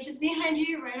arm reaches behind you,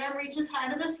 your right arm reaches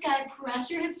high to the sky.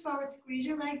 Press your hips forward, squeeze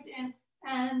your legs in,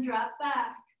 and drop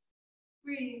back.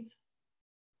 Breathe.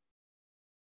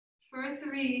 For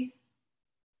 3,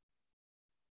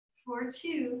 for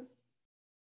 2.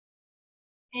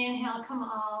 Inhale, come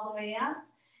all the way up.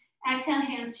 Exhale,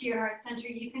 hands to your heart center.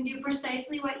 You can do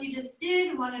precisely what you just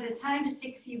did, one at a time. Just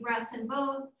take a few breaths in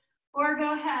both. Or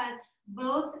go ahead,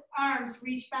 both arms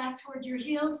reach back towards your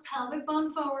heels, pelvic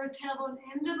bone forward, tailbone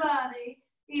into body.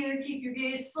 Either keep your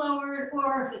gaze forward,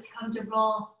 or if it's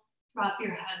comfortable, drop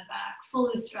your head back.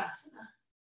 Full Ustrasana.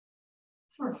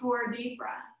 For 4 deep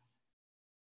breaths.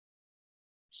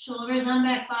 Shoulders on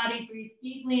back body, breathe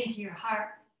deeply into your heart.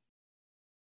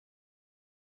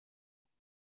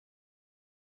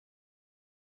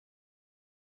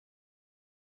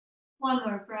 One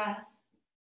more breath.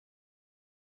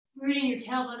 Rooting your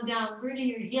tailbone down, rooting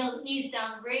your knees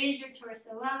down, raise your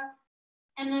torso up,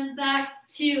 and then back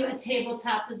to a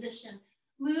tabletop position.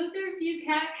 Move through a few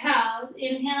cat-cows,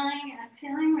 inhaling,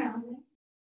 exhaling, rounding.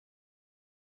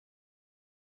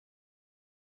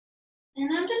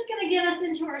 And I'm just going to get us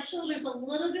into our shoulders a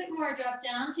little bit more. Drop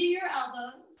down to your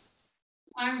elbows.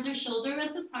 Arms are shoulder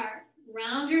width apart.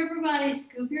 Round your upper body,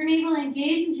 scoop your navel and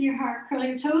gaze into your heart. Curl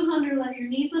your toes under, let your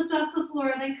knees lift off the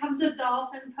floor. Then come to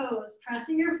dolphin pose.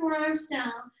 Pressing your forearms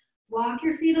down. Walk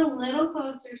your feet a little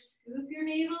closer. Scoop your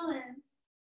navel in.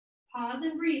 Pause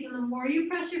and breathe. And the more you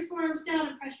press your forearms down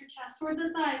and press your chest toward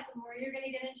the thighs, the more you're going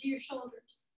to get into your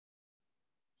shoulders.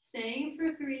 Staying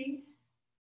for 3.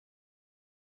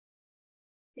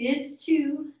 It's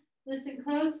 2. Listen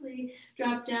closely.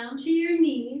 Drop down to your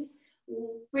knees.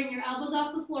 Bring your elbows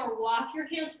off the floor. Walk your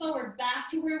hands forward back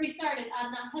to where we started.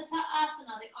 Anahata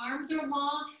Asana. The arms are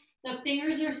long. The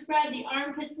fingers are spread. The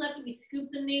armpits lift. We scoop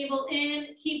the navel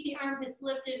in. Keep the armpits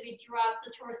lifted. We drop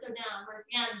the torso down. We're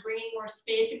again bringing more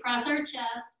space across our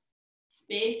chest.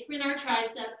 Space in our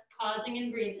tricep. Pausing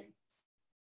and breathing.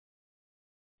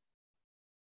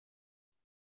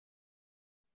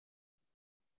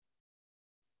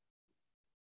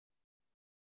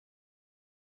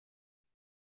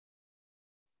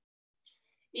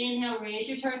 Inhale, raise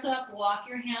your torso up, walk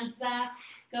your hands back.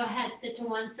 Go ahead, sit to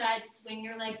one side, swing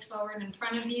your legs forward in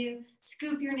front of you.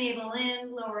 Scoop your navel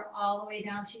in, lower all the way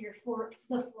down to the floor,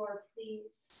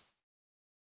 please.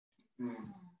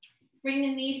 Bring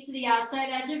the knees to the outside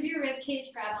edge of your rib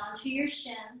cage, grab onto your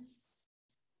shins.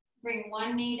 Bring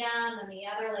one knee down and the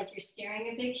other like you're steering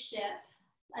a big ship.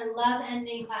 I love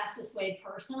ending class this way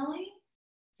personally.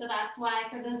 So that's why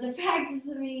for those that practice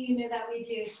with me, you know that we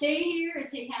do. Stay here or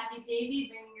take happy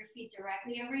baby, bring your feet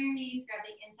directly over your knees, grab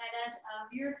the inside edge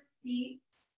of your feet,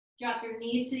 drop your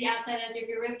knees to the outside edge of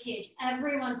your rib cage.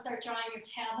 Everyone start drawing your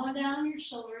tailbone down, your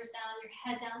shoulders down, your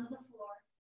head down to the floor.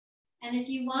 And if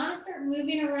you want to start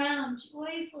moving around,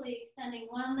 joyfully extending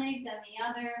one leg, then the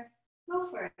other, go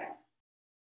for it.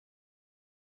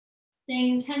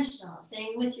 Staying intentional,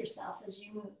 staying with yourself as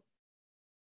you move.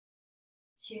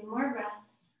 2 more breaths.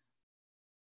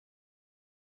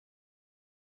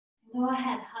 Go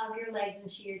ahead, hug your legs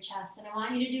into your chest. And I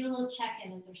want you to do a little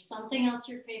check-in. Is there something else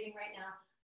you're craving right now?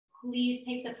 Please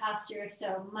take the posture, if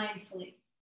so, mindfully.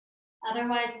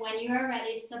 Otherwise, when you are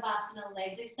ready, Savasana,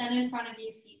 legs extended in front of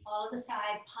you, feet fall to the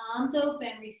side, palms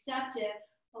open, receptive.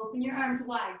 Open your arms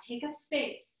wide, take up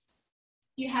space.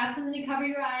 If you have something to cover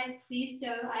your eyes, please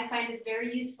do. I find it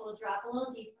very useful to drop a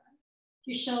little deeper.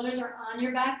 Your shoulders are on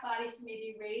your back body, so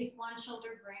maybe raise one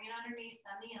shoulder, bring it underneath,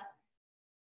 then the other.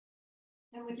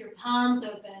 And with your palms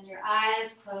open, your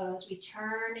eyes closed, we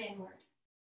turn inward.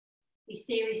 We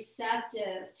stay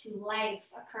receptive to life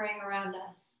occurring around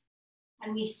us.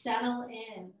 And we settle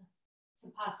in to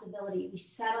possibility. We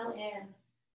settle in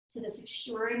to this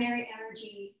extraordinary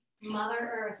energy,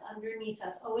 Mother Earth underneath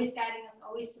us, always guiding us,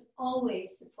 always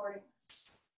supporting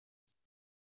us.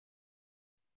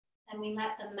 And we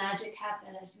let the magic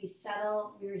happen as we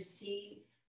settle, we receive,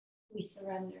 we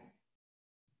surrender.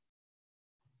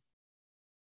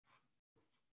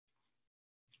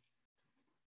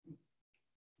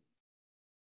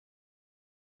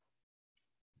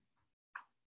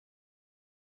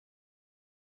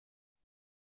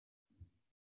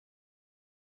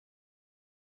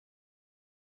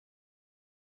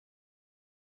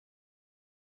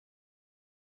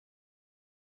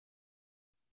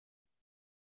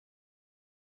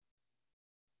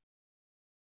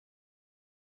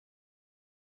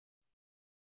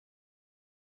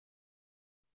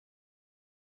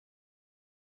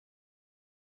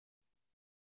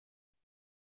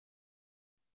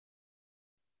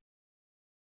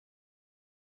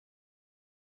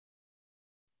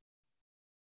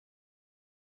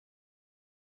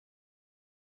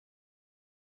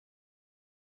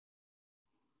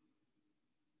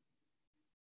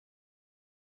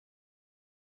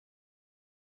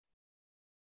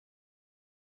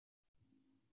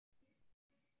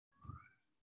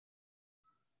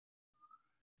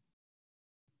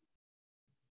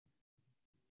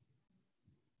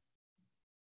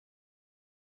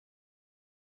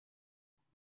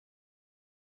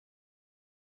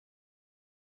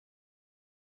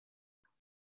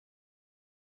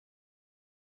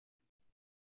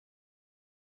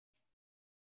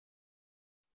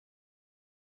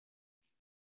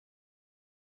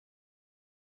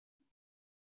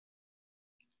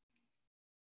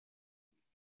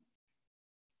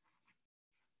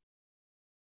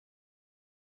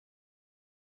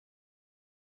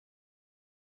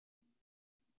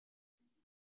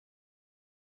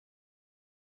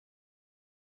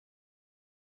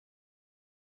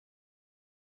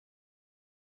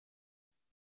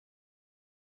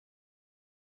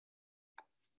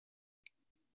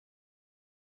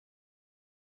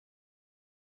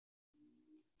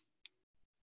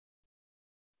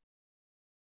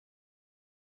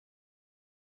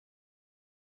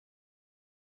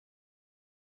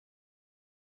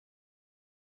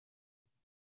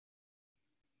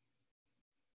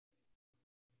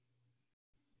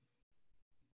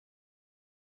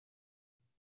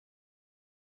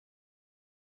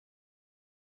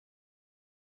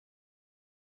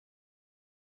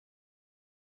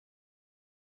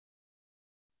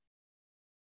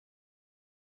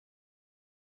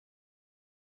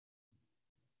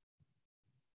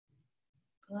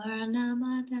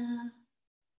 Purnamada,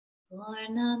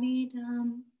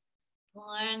 Purnamidam,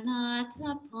 Purnata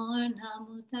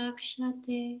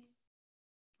Purnamudakshate,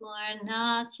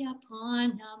 Purnasya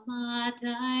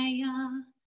Purnamadaya,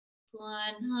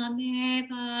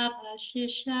 Purnameva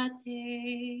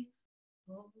Vasishate.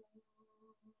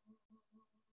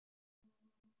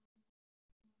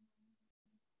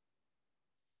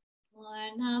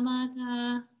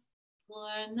 Purnamada,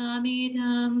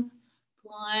 Purnamidam,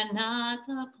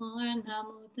 Purnata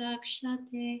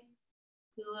Purnamudakshate,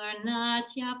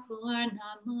 Purnasya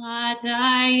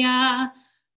Purnamadaya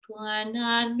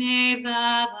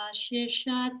Purnameva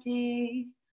Vashishyate.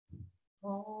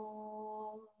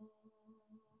 Om.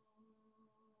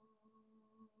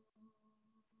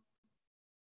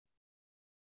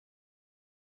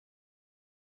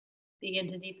 Begin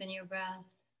to deepen your breath.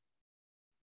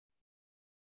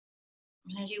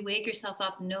 And as you wake yourself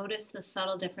up, notice the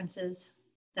subtle differences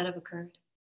that have occurred.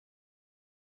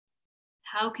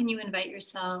 How can you invite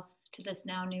yourself to this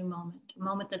now new moment, a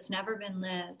moment that's never been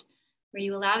lived, where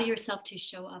you allow yourself to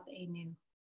show up anew?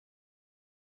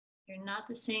 You're not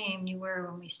the same you were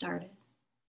when we started.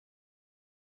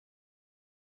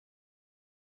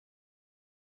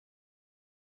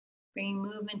 Bringing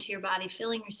movement to your body,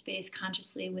 filling your space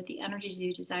consciously with the energies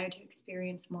you desire to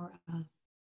experience more of.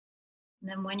 And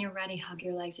then when you're ready, hug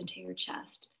your legs into your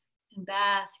chest and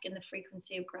bask in the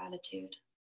frequency of gratitude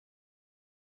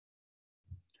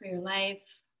for your life,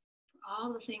 for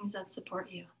all the things that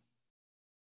support you,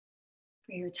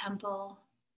 for your temple,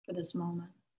 for this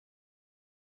moment.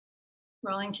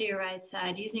 Rolling to your right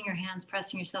side, using your hands,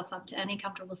 pressing yourself up to any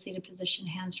comfortable seated position,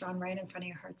 hands drawn right in front of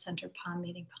your heart center, palm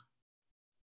meeting palm.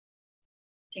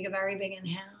 Take a very big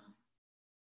inhale.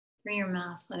 Through your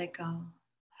mouth, let it go.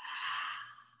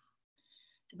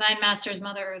 Divine Masters,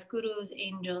 Mother Earth, Gurus,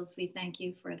 Angels, we thank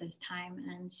you for this time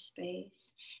and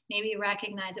space. May we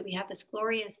recognize that we have this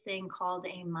glorious thing called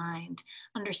a mind,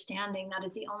 understanding that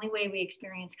is the only way we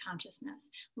experience consciousness.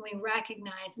 When we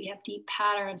recognize we have deep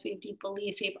patterns, we have deep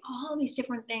beliefs, we have all these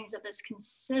different things of this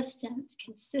consistent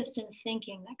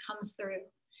thinking that comes through.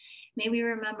 May we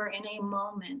remember in a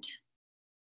moment,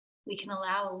 we can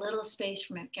allow a little space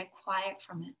from it, get quiet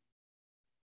from it,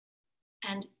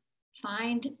 and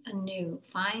find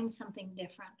something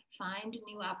different, find a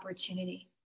new opportunity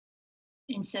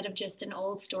instead of just an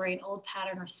old story, an old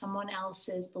pattern, or someone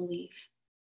else's belief.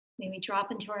 May we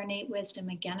drop into our innate wisdom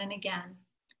again and again,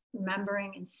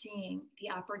 remembering and seeing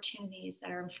the opportunities that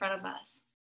are in front of us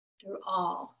through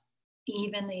all,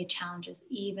 even the challenges,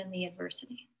 even the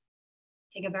adversity.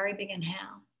 Take a very big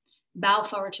inhale. Bow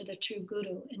forward to the true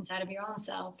Guru inside of your own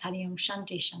selves. Hari Om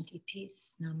Shanti Shanti.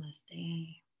 Peace.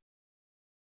 Namaste.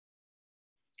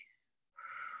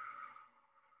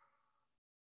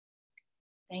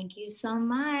 Thank you so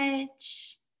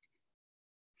much.